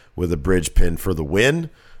suplex with a bridge pin for the win.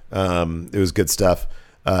 It was good stuff.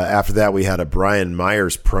 After that, we had a Brian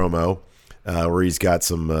Myers promo where he's got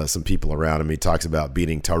some people around him. He talks about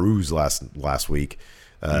beating Taruz last week.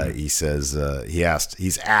 He says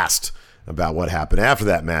he's asked about what happened after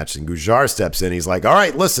that match, and Gujar steps in. He's like, all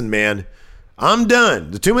right, listen, man, I'm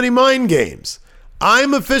done. There's too many mind games.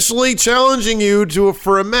 I'm officially challenging you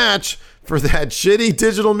for a match for that shitty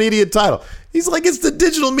digital media title. He's like, it's the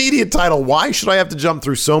digital media title. Why should I have to jump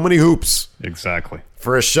through so many hoops? Exactly.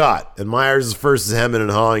 For a shot. And Myers is first hemming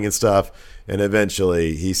and hawing and stuff, and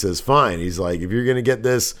eventually he says, fine. He's like, if you're going to get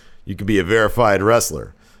this, you can be a verified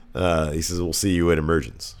wrestler. He says, we'll see you at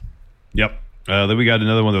Emergence. Yep. Then we got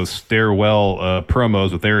another one of those stairwell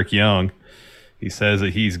promos with Eric Young. He says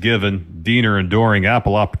that he's given Diener and Doring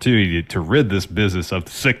ample opportunity to rid this business of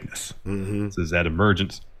the sickness. This is at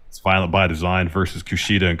Emergence. It's Violent by Design versus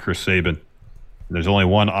Kushida and Chris Sabin. And there's only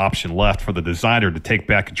one option left for the designer to take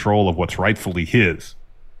back control of what's rightfully his.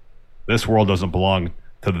 This world doesn't belong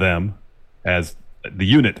to them, as the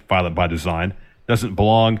unit Violent by Design doesn't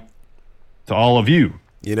belong to all of you,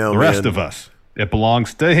 the rest of us. It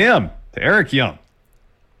belongs to him. To Eric Young.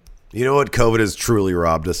 You know what COVID has truly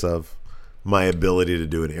robbed us of? My ability to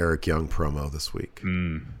do an Eric Young promo this week.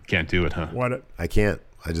 Can't do it, huh? What? I can't.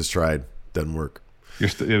 I just tried. Doesn't work.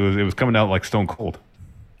 It was coming out like Stone Cold.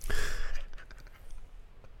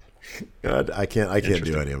 God, I can't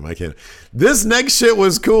do any of them. I can't. This next shit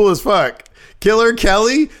was cool as fuck. Killer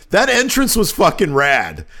Kelly, that entrance was fucking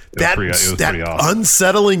rad. That awesome.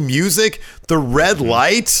 Unsettling music, the red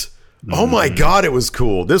light. Oh my God, it was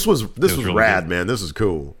cool. This was really rad, good. Man. This was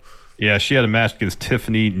cool. Yeah, she had a match against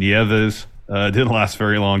Tiffany Nieves. Didn't last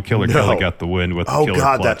very long. Killer Kelly got the win with the Killer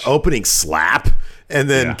Clutch. That opening slap. And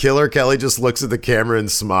then Killer Kelly just looks at the camera and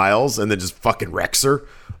smiles and then just fucking wrecks her.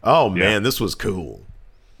 Oh, man, this was cool.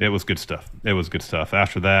 It was good stuff.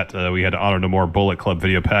 After that, we had Honor No More Bullet Club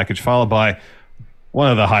video package, followed by one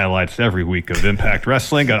of the highlights every week of Impact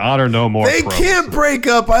Wrestling, Honor No More. They can't break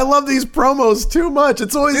up. I love these promos too much.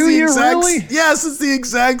 It's always Yes, it's the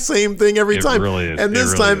exact same thing every time. It really is. And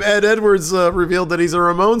this time, Ed Edwards revealed that he's a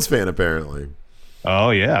Ramones fan, apparently.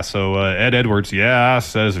 Oh, yeah. So Ed Edwards,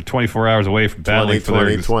 says they're 24 hours away from battling for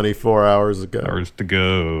their 24 hours ago. Hours to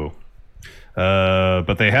go.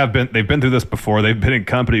 But they've been through this before. They've been in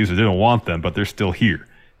companies that didn't want them, but they're still here.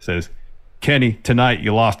 It says, Kenny, tonight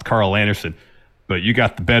you lost Carl Anderson, but you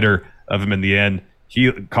got the better of him in the end.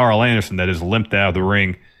 Carl Anderson, that is, limped out of the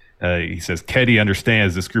ring. He says, Keddy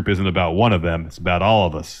understands this group isn't about one of them. It's about all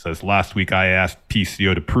of us. Says, last week I asked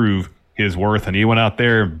PCO to prove his worth, and he went out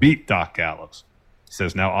there and beat Doc Gallows. He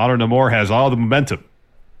says, now Honor No More has all the momentum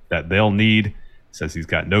that they'll need. Says he's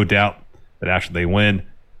got no doubt that after they win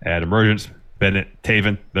at Emergence, Bennett,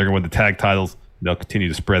 Taven, they're going to win the tag titles, and they'll continue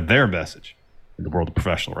to spread their message in the world of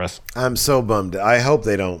professional wrestling. I'm so bummed. I hope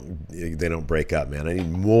they don't break up, man. I need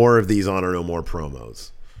more of these Honor No More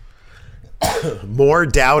promos. More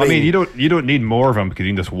doubting. I mean, you don't need more of them because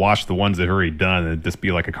you can just watch the ones that are already done and just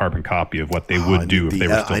be like a carbon copy of what they would do if they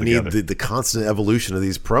were still together. I need the constant evolution of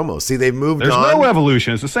these promos. See, they've moved on. There's no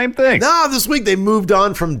evolution. It's the same thing. No, this week they moved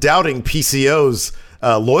on from doubting PCO's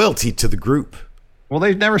loyalty to the group. Well,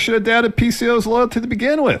 they never should have doubted PCO's loyalty to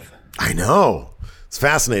begin with. I know. It's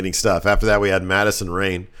fascinating stuff. After that, we had Madison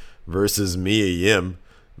Rayne versus Mia Yim.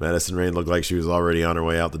 Madison Rayne looked like she was already on her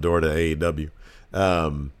way out the door to AEW.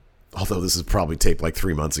 Although this is probably taped like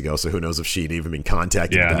 3 months ago, so who knows if she'd even been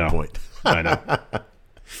contacted at that point. I know.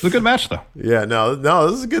 It's a good match, though. Yeah, no,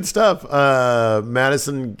 this is good stuff. Mia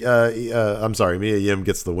Yim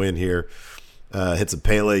gets the win here. Hits a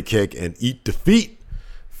Pele kick and eat defeat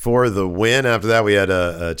for the win. After that, we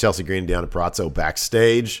had Chelsea Green and Deonna Purrazzo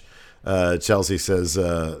backstage. Chelsea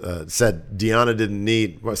said Deonna didn't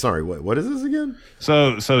need. Sorry, what is this again?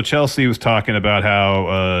 So Chelsea was talking about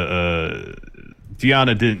how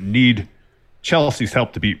Deonna didn't need Chelsea's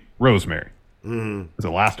help to beat Rosemary. Mm-hmm. Was it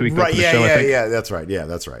last week? Right. Yeah. That's right.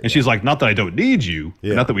 And she's like, not that I don't need you,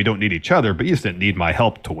 not that we don't need each other, but you just didn't need my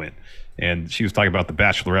help to win. And she was talking about the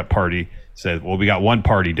bachelorette party. Said, well, we got one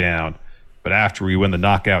party down. But after we win the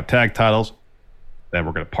knockout tag titles, then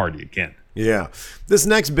we're going to party again. Yeah. This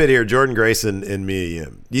next bit here, Jordan Grace and Mia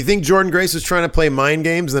Yim. Do you think Jordan Grace was trying to play mind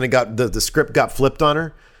games and then it got the script got flipped on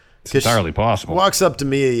her? It's entirely possible. Walks up to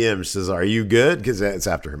Mia Yim. She says, "Are you good?" Because it's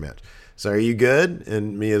after her match. So, "Are you good?"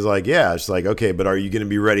 And Mia's like, "Yeah." She's like, "Okay, but are you going to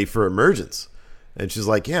be ready for Emergence?" And she's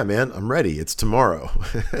like, "Yeah, man, I'm ready. It's tomorrow."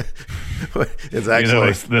 It's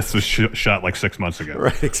actually this was shot like 6 months ago,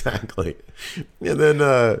 right? Exactly. And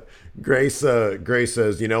then Grace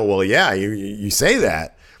says, "Well, yeah, you say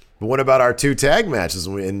that, but what about our 2 tag matches?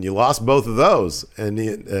 And you lost both of those." And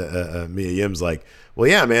Mia Yim's like, "Well,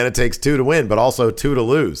 yeah, man, it takes 2 to win, but also 2 to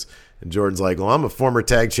lose." And Jordan's like, "Well, I'm a former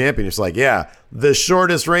tag champion." She's like, "Yeah, the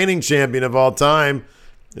shortest reigning champion of all time."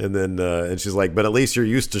 And then and she's like, "But at least you're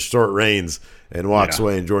used to short reigns," and walks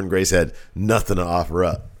away. And Jordan Grace had nothing to offer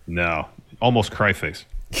up. No, almost cry face.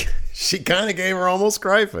 She kind of gave her almost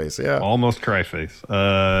cry face. Yeah, almost cry face.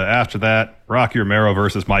 After that, Rocky Romero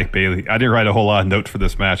versus Mike Bailey. I didn't write a whole lot of notes for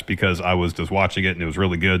this match because I was just watching it and it was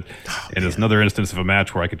really good. And it's another instance of a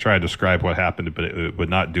match where I could try to describe what happened, but it would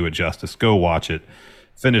not do it justice. Go watch it.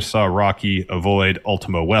 Finish saw Rocky avoid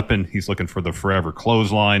Ultimo Weapon. He's looking for the forever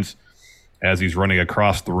clotheslines. As he's running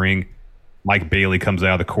across the ring, Mike Bailey comes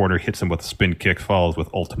out of the corner, hits him with a spin kick, follows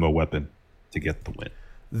with Ultimo Weapon to get the win.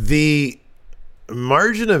 The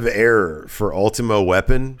margin of error for Ultimo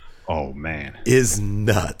Weapon, oh man, is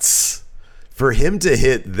nuts. For him to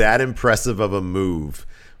hit that impressive of a move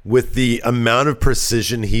with the amount of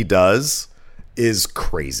precision he does is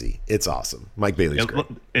crazy. It's awesome. Mike Bailey's great.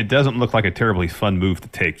 It doesn't look like a terribly fun move to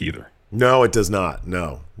take either. No, it does not.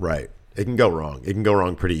 No, right. It can go wrong. It can go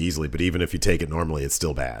wrong pretty easily, but even if you take it normally, it's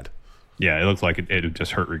still bad. Yeah, it looks like it would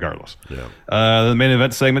just hurt regardless. Yeah. The main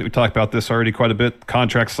event segment, we talked about this already quite a bit.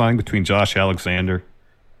 Contract signed between Josh Alexander,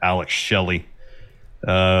 Alex Shelley.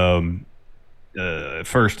 First,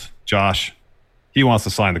 Josh, he wants to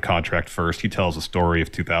sign the contract first. He tells the story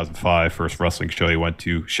of 2005, first wrestling show he went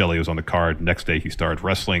to. Shelley was on the card. Next day, he started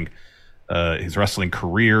wrestling. His wrestling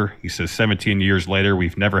career, he says, 17 years later,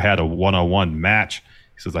 we've never had a one-on-one match.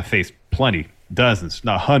 He says, I faced plenty, dozens,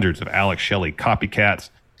 not hundreds of Alex Shelley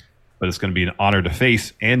copycats, but it's going to be an honor to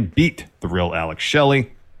face and beat the real Alex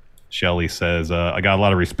Shelley. Shelley says, I got a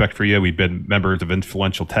lot of respect for you. We've been members of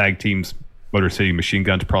influential tag teams. Motor City Machine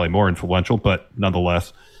Gun's probably more influential, but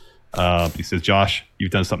nonetheless. He says, Josh,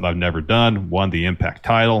 you've done something I've never done, won the Impact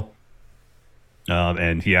title.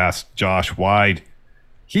 And he asked Josh why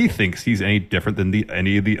he thinks he's any different than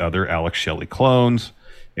any of the other Alex Shelley clones.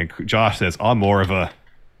 And Josh says, I'm more of a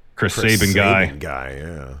Chris Sabin guy,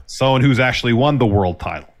 yeah. Someone who's actually won the world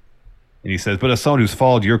title. And he says, but as someone who's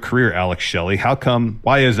followed your career, Alex Shelley,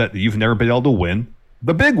 why is that you've never been able to win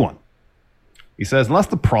the big one? He says, unless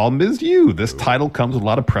the problem is you. This title comes with a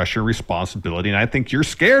lot of pressure and responsibility, and I think you're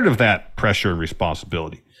scared of that pressure and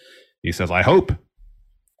responsibility. He says, I hope,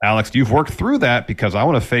 Alex, you've worked through that because I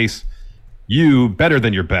want to face you better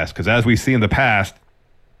than your best, because as we see in the past,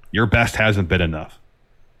 your best hasn't been enough.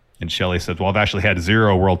 And Shelley says, well, I've actually had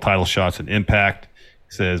 0 world title shots in Impact.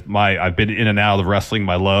 He says, I've been in and out of wrestling.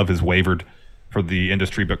 My love has wavered for the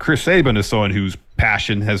industry. But Chris Sabin is someone whose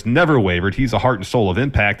passion has never wavered. He's the heart and soul of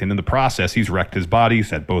Impact. And in the process, he's wrecked his body.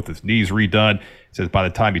 He's had both his knees redone. He says by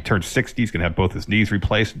the time he turns 60, he's going to have both his knees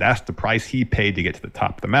replaced. That's the price he paid to get to the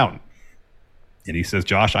top of the mountain. And he says,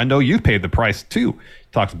 Josh, I know you've paid the price too.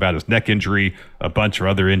 He talks about his neck injury, a bunch of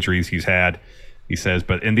other injuries he's had. He says,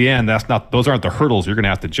 but in the end, those aren't the hurdles you're going to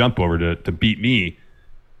have to jump over to beat me. He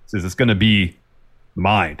says, it's going to be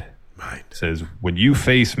mind. He says, when you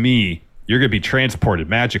face me, you're going to be transported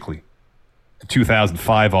magically to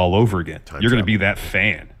 2005 all over again. You're going to be that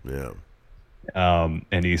fan. Yeah.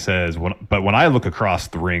 And he says, but when I look across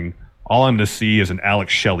the ring, all I'm going to see is an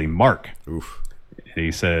Alex Shelley mark. Oof. And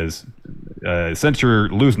he says, since you're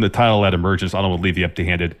losing the title at Emergence, I don't want to leave you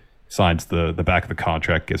empty-handed. Signs the back of the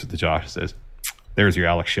contract, gives it to Josh, says, there's your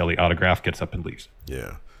Alex Shelley autograph, gets up and leaves.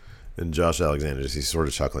 Yeah. And Josh Alexander, he's sort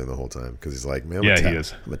of chuckling the whole time because he's like, man, he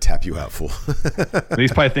is. I'm going to tap you out, fool. And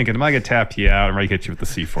he's probably thinking, am I going to tap you out? Or am I going to get you with the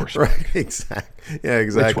C-Force? Right, exactly. Yeah,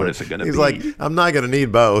 exactly. Which one is it going to be? He's like, I'm not going to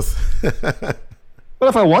need both. But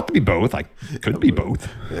if I want to be both, I could be both.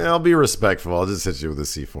 Yeah, I'll be respectful. I'll just hit you with a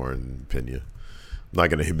C4 and pin you. I'm not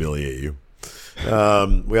going to humiliate you.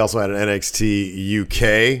 We also had an NXT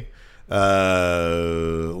UK.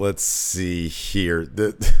 Let's see here.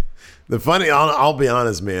 The funny, I'll be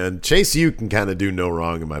honest, man. Chase U can kind of do no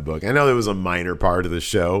wrong in my book. I know it was a minor part of the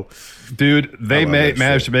show. Dude, they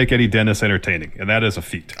managed to make Eddie Dennis entertaining, and that is a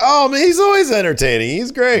feat. Oh, man, he's always entertaining.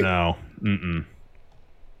 He's great. No.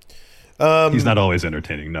 He's not always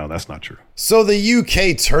entertaining. No, that's not true. So the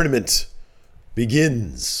UK tournament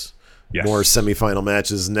begins. Yes. More semifinal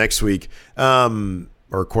matches next week, or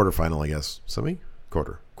quarterfinal, I guess.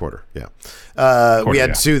 Quarter. Yeah. We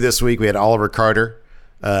had 2 this week. We had Oliver Carter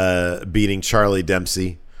beating Charlie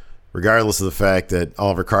Dempsey, regardless of the fact that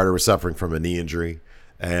Oliver Carter was suffering from a knee injury,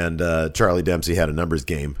 and Charlie Dempsey had a numbers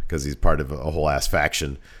game because he's part of a whole ass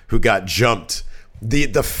faction who got jumped.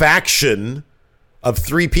 The faction of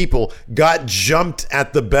 3 people got jumped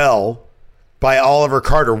at the bell by Oliver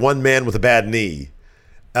Carter, one man with a bad knee.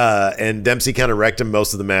 And Dempsey kind of wrecked him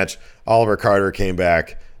most of the match. Oliver Carter came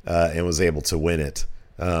back and was able to win it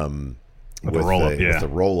with the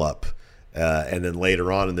roll-up. And then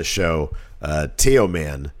later on in the show, Teo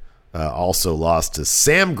Man also lost to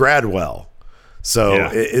Sam Gradwell. So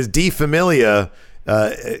is Die Familia,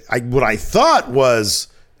 what I thought was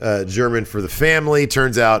German for the family.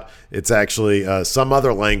 Turns out it's actually some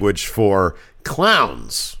other language for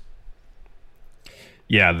clowns.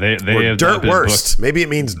 Yeah, they have dirt worst. Maybe it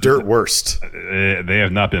means dirt worst. They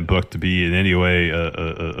have not been booked to be in any way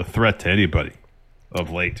a threat to anybody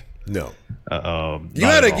of late. No. You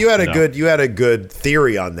had a good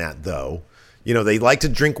theory on that though. You know, they like to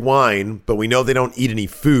drink wine, but we know they don't eat any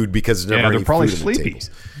food because there's never any probably food sleepy. in the tables.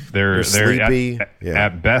 They're sleepy.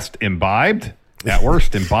 At best imbibed, at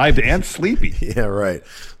worst imbibed and sleepy. Yeah, right.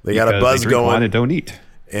 They got a buzz going wine and don't eat,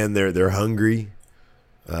 and they're hungry.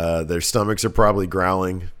 Their stomachs are probably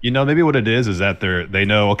growling. You know, maybe what it is that they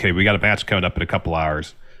know, okay, we got a match coming up in a couple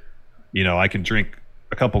hours. You know, I can drink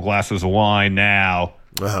a couple glasses of wine now.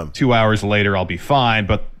 2 hours later, I'll be fine.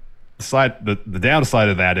 But the downside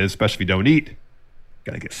of that is, especially if you don't eat, you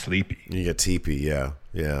got to get sleepy. You get teepee, yeah.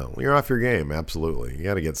 Well, you're off your game, absolutely. You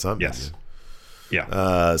got to get something. Yes.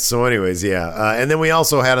 So anyways, and then we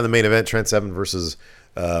also had in the main event, Trent Seven versus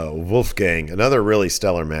Wolfgang. Another really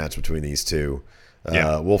stellar match between these two.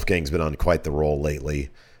 Wolfgang's been on quite the roll lately.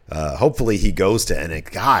 Hopefully he goes to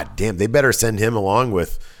NXT. God damn, they better send him along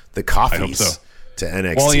with the Coffees to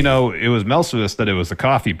NXT. Well, you know, it was Meltzer that said it was the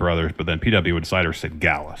Coffee Brothers, but then PW Insider said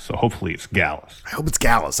Gallus. So hopefully it's Gallus. I hope it's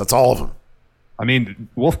Gallus. That's all of them. I mean,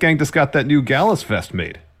 Wolfgang just got that new Gallus vest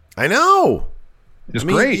made. I know. It's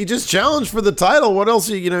great. He just challenged for the title. What else?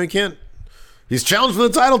 He can't. He's challenged for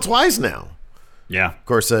the title twice now. Yeah. Of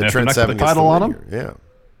course, Trent Seven gets the title on him. Yeah.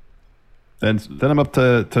 Then I'm up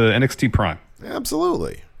to NXT Prime.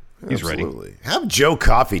 Absolutely. He's ready. Have Joe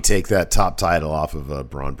Coffey take that top title off of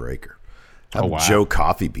Braun Breaker. Have Joe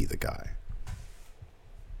Coffey be the guy.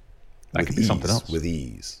 That could be something else. With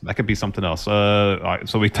ease. That could be something else.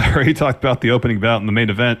 So we already talked about the opening bout and the main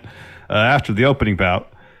event. After the opening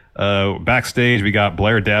bout, backstage, we got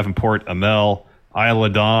Blair Davenport, Amel, Isla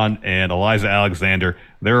Dawn, and Eliza Alexander.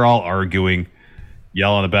 They're all arguing,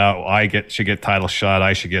 yelling about, I should get title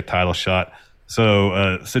shot.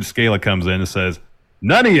 So Sid Scala comes in and says,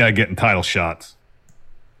 none of you are getting title shots.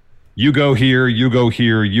 You go here, you go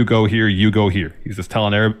here, you go here, you go here. He's just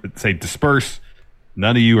telling everybody, say, disperse.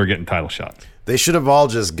 None of you are getting title shots. They should have all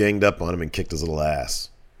just ganged up on him and kicked his little ass.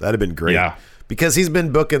 That'd have been great. Yeah. Because he's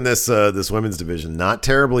been booking this women's division not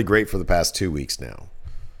terribly great for the past 2 weeks now.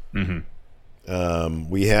 Mm-hmm.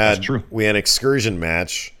 We had an excursion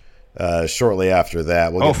match shortly after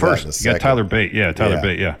that. We'll get first, that in a you got Tyler Bate. Yeah, Tyler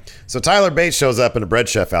Bate, yeah. So Tyler Bate shows up in a bread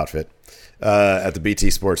chef outfit at the BT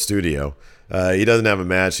Sports studio. He doesn't have a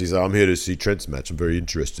match. He's like, I'm here to see Trent's match. I'm very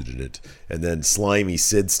interested in it. And then Slimy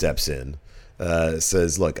Sid steps in,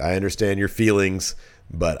 says, look, I understand your feelings,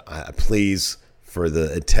 but please, for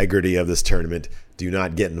the integrity of this tournament, do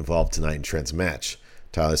not get involved tonight in Trent's match.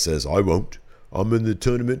 Tyler says, I won't. I'm in the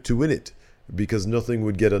tournament to win it, because nothing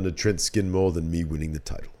would get under Trent's skin more than me winning the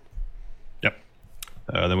title. Yep.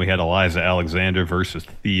 Then we had Eliza Alexander versus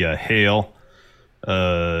Thea Hale.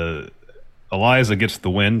 Eliza gets the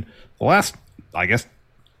win. The last, I guess,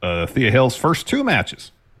 Thea Hale's first 2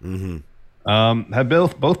 matches have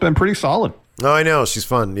both been pretty solid. Oh, I know. She's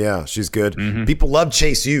fun. Yeah, she's good. Mm-hmm. People love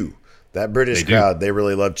Chase U. That British crowd, they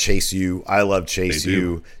really love Chase U. I love Chase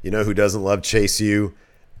U. You know who doesn't love Chase U?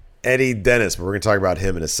 Eddie Dennis. But we're going to talk about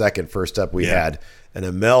him in a second. First up, we had an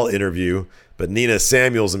Amel interview, but Nina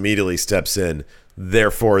Samuels immediately steps in.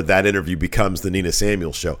 Therefore, that interview becomes the Nina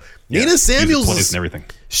Samuels show. Yeah, Nina Samuels is everything.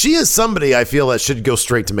 She is somebody I feel that should go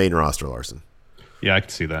straight to main roster, Larson. Yeah, I can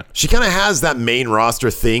see that. She kind of has that main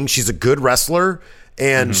roster thing. She's a good wrestler,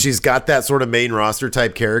 and she's got that sort of main roster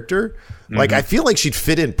type character. Like, I feel like she'd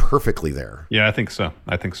fit in perfectly there. Yeah, I think so.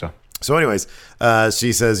 So anyways,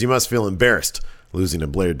 she says, you must feel embarrassed losing to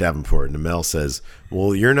Blair Davenport. And Amel says,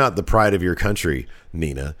 well, you're not the pride of your country,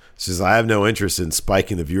 Nina. She says, I have no interest in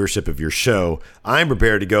spiking the viewership of your show. I'm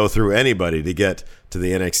prepared to go through anybody to get to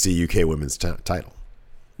the NXT UK Women's title.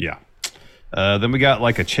 Yeah. Then we got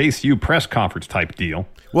like a Chase U press conference type deal.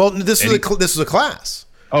 Well, this was a class.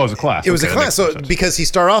 Oh, it was a class. It was a class. So because he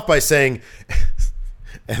started off by saying,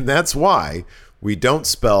 and that's why we don't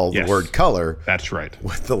spell the word color. That's right.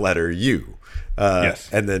 With the letter U. Yes.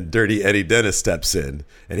 And then Dirty Eddie Dennis steps in,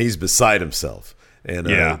 and he's beside himself. And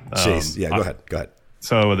Chase, go ahead.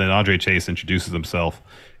 So then Andre Chase introduces himself,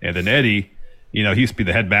 and then Eddie, he used to be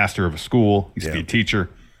the headmaster of a school, used to be a teacher.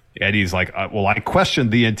 Eddie's like, well, I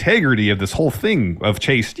questioned the integrity of this whole thing of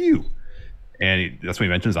Chase U. And that's what he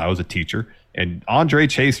mentions. I was a teacher. And Andre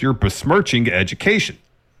Chase, you're besmirching education.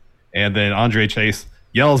 And then Andre Chase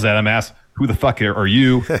yells at him, asks, who the fuck are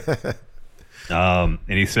you? And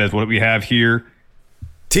he says, what do we have here?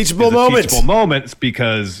 Teachable moments. Teachable moments,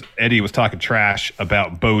 because Eddie was talking trash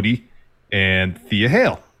about Bodie and Thea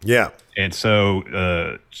Hale. Yeah. And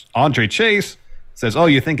so Andre Chase says, oh,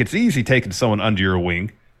 you think it's easy taking someone under your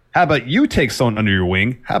wing? How about you take someone under your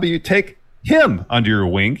wing? How about you take him under your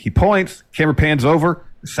wing? He points, camera pans over,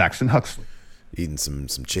 Saxon Huxley. Eating some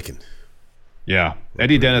chicken. Yeah.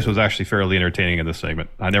 Eddie Dennis was actually fairly entertaining in this segment.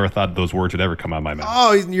 I never thought those words would ever come out of my mouth.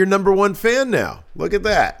 Oh, you're number one fan now. Look at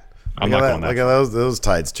that. Look at those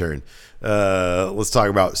tides turn. Let's talk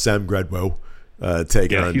about Sam Gradwell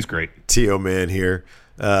taking on he's great. T.O. Man here.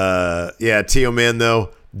 T.O. Man, though,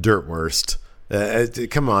 dirt worst.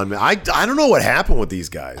 Come on, man. I don't know what happened with these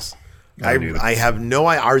guys. I have no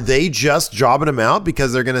idea. Are they just jobbing them out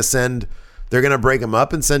because they're going to break them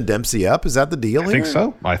up and send Dempsey up? Is that the deal here?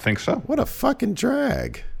 I think so. What a fucking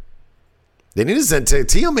drag. They need to send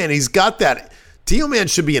T.O. Man. He's got that. T.O. Man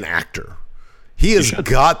should be an actor. He has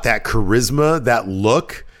got that charisma, that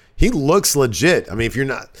look. He looks legit. I mean, if you're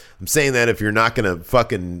not going to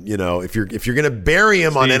fucking, if you're going to bury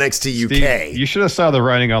him on NXT UK. Steve, you should have saw the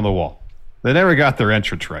writing on the wall. They never got their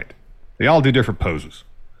entrance right. They all do different poses.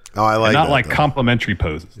 Oh, I like and not that, like though. Complimentary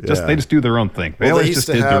poses. Yeah. They just do their own thing. They always just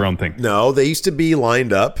did their own thing. No, they used to be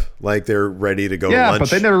lined up like they're ready to go to lunch. Yeah, but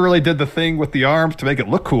they never really did the thing with the arms to make it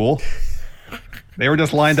look cool. They were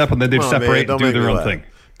just lined up and then they'd separate and do their own thing.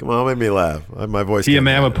 Come on, make me laugh. My voice. Tia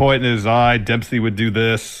Man would point in his eye. Dempsey would do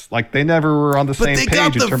this. Like they never were on the same page. But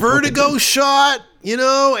they got the vertigo shot,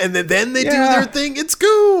 and then they do their thing. It's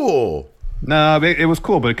cool. No, it was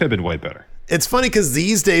cool, but it could have been way better. It's funny because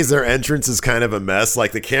these days their entrance is kind of a mess.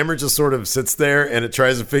 Like the camera just sort of sits there and it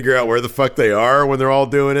tries to figure out where the fuck they are when they're all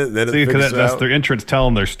doing it. And then that's their entrance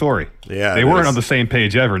telling their story. Yeah, they weren't on the same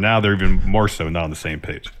page ever. Now they're even more so not on the same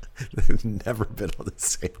page. They've never been on the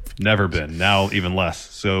same page. Never been. Now even less.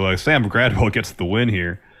 So Sam Gradwell gets the win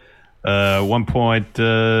here. 1 point.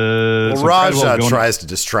 Raja tries to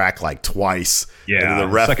distract like twice. Yeah. And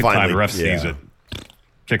the ref second finally, time the ref sees it,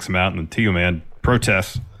 kicks him out, and then T.O. Man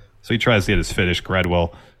protests. So he tries to get his finish.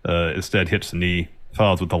 Gradwell instead hits the knee,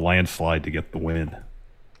 follows with a landslide to get the win.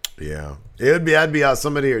 Yeah. I'd be out.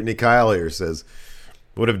 Somebody here, Nikyle here says,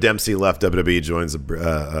 what if Dempsey left WWE, joins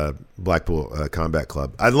the Blackpool Combat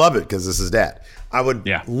Club? I'd love it because this is dad. I would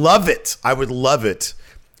love it. I would love it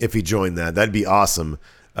if he joined that. That'd be awesome.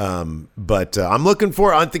 But I'm looking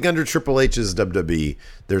for, I think under Triple H's WWE,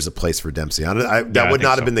 there's a place for Dempsey. That would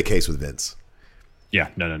not have been the case with Vince. Yeah,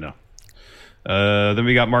 no. Then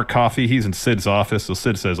we got Mark Coffey. He's in Sid's office. So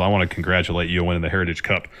Sid says, I want to congratulate you on winning the Heritage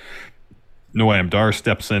Cup. Noam Dar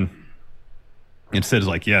steps in. And Sid's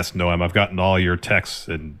like, yes, Noam, I've gotten all your texts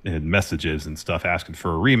and messages and stuff asking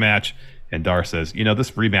for a rematch. And Dar says,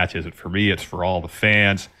 this rematch isn't for me. It's for all the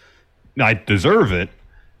fans. I deserve it.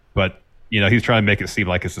 But, he's trying to make it seem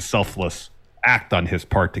like it's a selfless act on his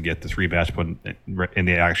part to get this rematch, but in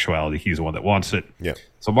the actuality, he's the one that wants it. Yeah.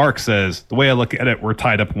 So Mark says, the way I look at it, we're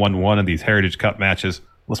tied up 1-1 in these Heritage Cup matches.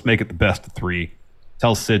 Let's make it the best of 3.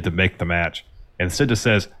 Tell Sid to make the match. And Sid just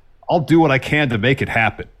says, I'll do what I can to make it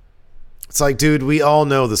happen. It's like, dude, we all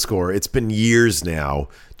know the score. It's been years now.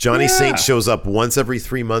 Johnny Saint shows up once every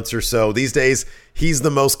 3 months or so. These days, he's the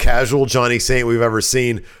most casual Johnny Saint we've ever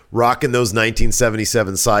seen, rocking those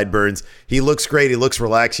 1977 sideburns. He looks great. He looks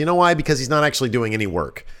relaxed. You know why? Because he's not actually doing any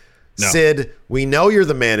work. No. Sid, we know you're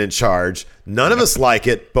the man in charge. None of us like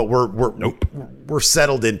it, but we're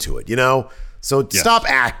settled into it, So stop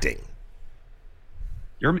acting.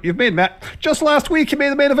 You've made Matt just last week. You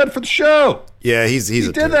made the main event for the show. Yeah, he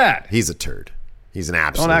did that. He's a turd. He's an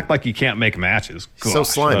absolute. Don't act like you can't make matches. Gosh. So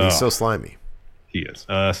slimy. So slimy. He is.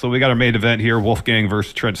 So we got our main event here: Wolfgang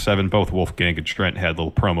versus Trent Seven. Both Wolfgang and Trent had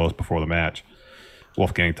little promos before the match.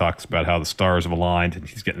 Wolfgang talks about how the stars have aligned and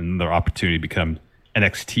he's getting another opportunity to become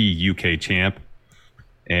NXT UK champ.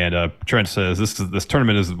 And Trent says, this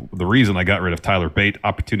tournament is the reason I got rid of Tyler Bate.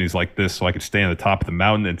 Opportunities like this so I could stay on the top of the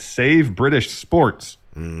mountain and save British sports.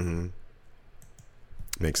 Mm-hmm.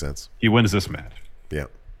 Makes sense. He wins this match. Yeah.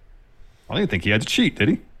 I didn't think he had to cheat, did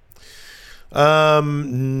he?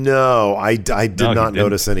 No, I did not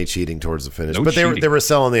notice any cheating towards the finish. But they were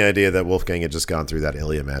selling the idea that Wolfgang had just gone through that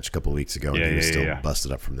Ilya match a couple of weeks ago, and he was still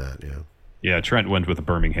busted up from that. Yeah. Yeah, Trent went with the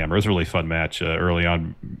Birmingham. It was a really fun match. Early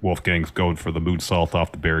on, Wolfgang's going for the moonsault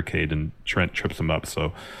off the barricade, and Trent trips him up.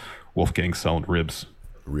 So Wolfgang's selling ribs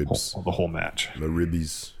the whole match. The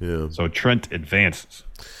ribbies, yeah. So Trent advances.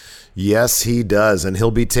 Yes, he does, and he'll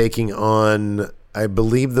be taking on, I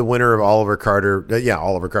believe, the winner of Oliver Carter.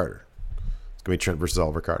 Oliver Carter. It's going to be Trent versus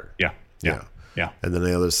Oliver Carter. Yeah. And then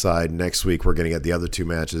the other side, next week, we're going to get the other two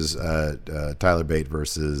matches, Tyler Bate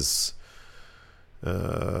versus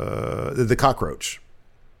the Cockroach.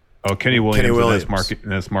 Oh, Kenny Williams.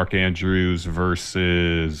 That's Mark Andrews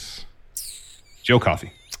versus Joe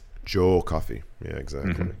Coffey. Yeah,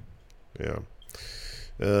 exactly. Mm-hmm. Yeah.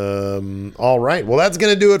 All right. Well, that's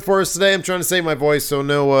going to do it for us today. I'm trying to save my voice, so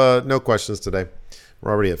no questions today.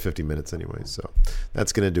 We're already at 50 minutes anyway, so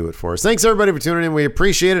that's going to do it for us. Thanks, everybody, for tuning in. We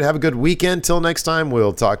appreciate it. Have a good weekend. Till next time,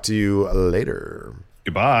 we'll talk to you later.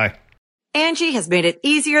 Goodbye. Angie has made it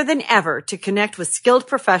easier than ever to connect with skilled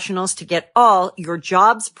professionals to get all your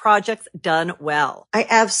jobs projects done well. I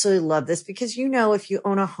absolutely love this because, if you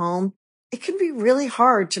own a home, it can be really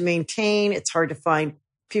hard to maintain. It's hard to find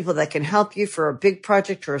people that can help you for a big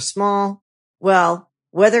project or a small. Well,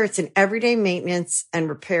 whether it's in everyday maintenance and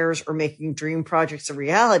repairs or making dream projects a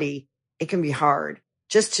reality, it can be hard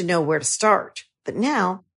just to know where to start. But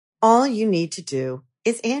now, all you need to do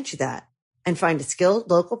is Angie that and find a skilled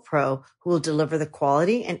local pro who will deliver the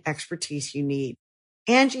quality and expertise you need.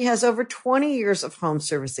 Angie has over 20 years of home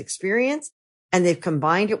service experience, and they've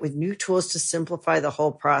combined it with new tools to simplify the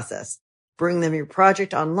whole process. Bring them your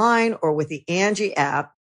project online or with the Angie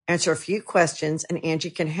app. Answer a few questions, and Angie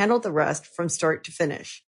can handle the rest from start to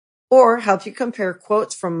finish. Or help you compare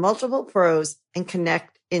quotes from multiple pros and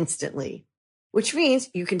connect instantly. Which means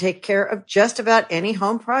you can take care of just about any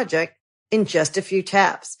home project in just a few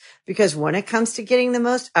taps. Because when it comes to getting the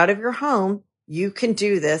most out of your home, you can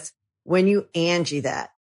do this when you Angie that.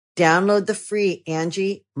 Download the free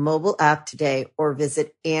Angie mobile app today or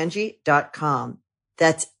visit Angie.com.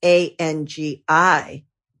 That's ANGI.com.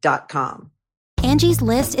 Angie's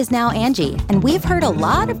List is now Angie, and we've heard a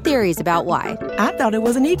lot of theories about why. I thought it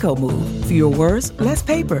was an eco move. Fewer words, less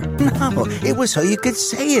paper. No, it was so you could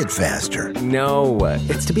say it faster. No,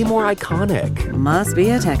 it's to be more iconic. Must be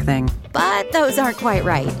a tech thing. But those aren't quite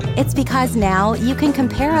right. It's because now you can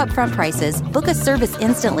compare upfront prices, book a service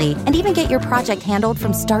instantly, and even get your project handled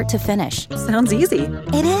from start to finish. Sounds easy.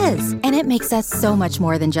 It is, and it makes us so much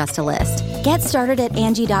more than just a list. Get started at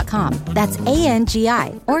Angie.com. That's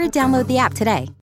ANGI, or download the app today.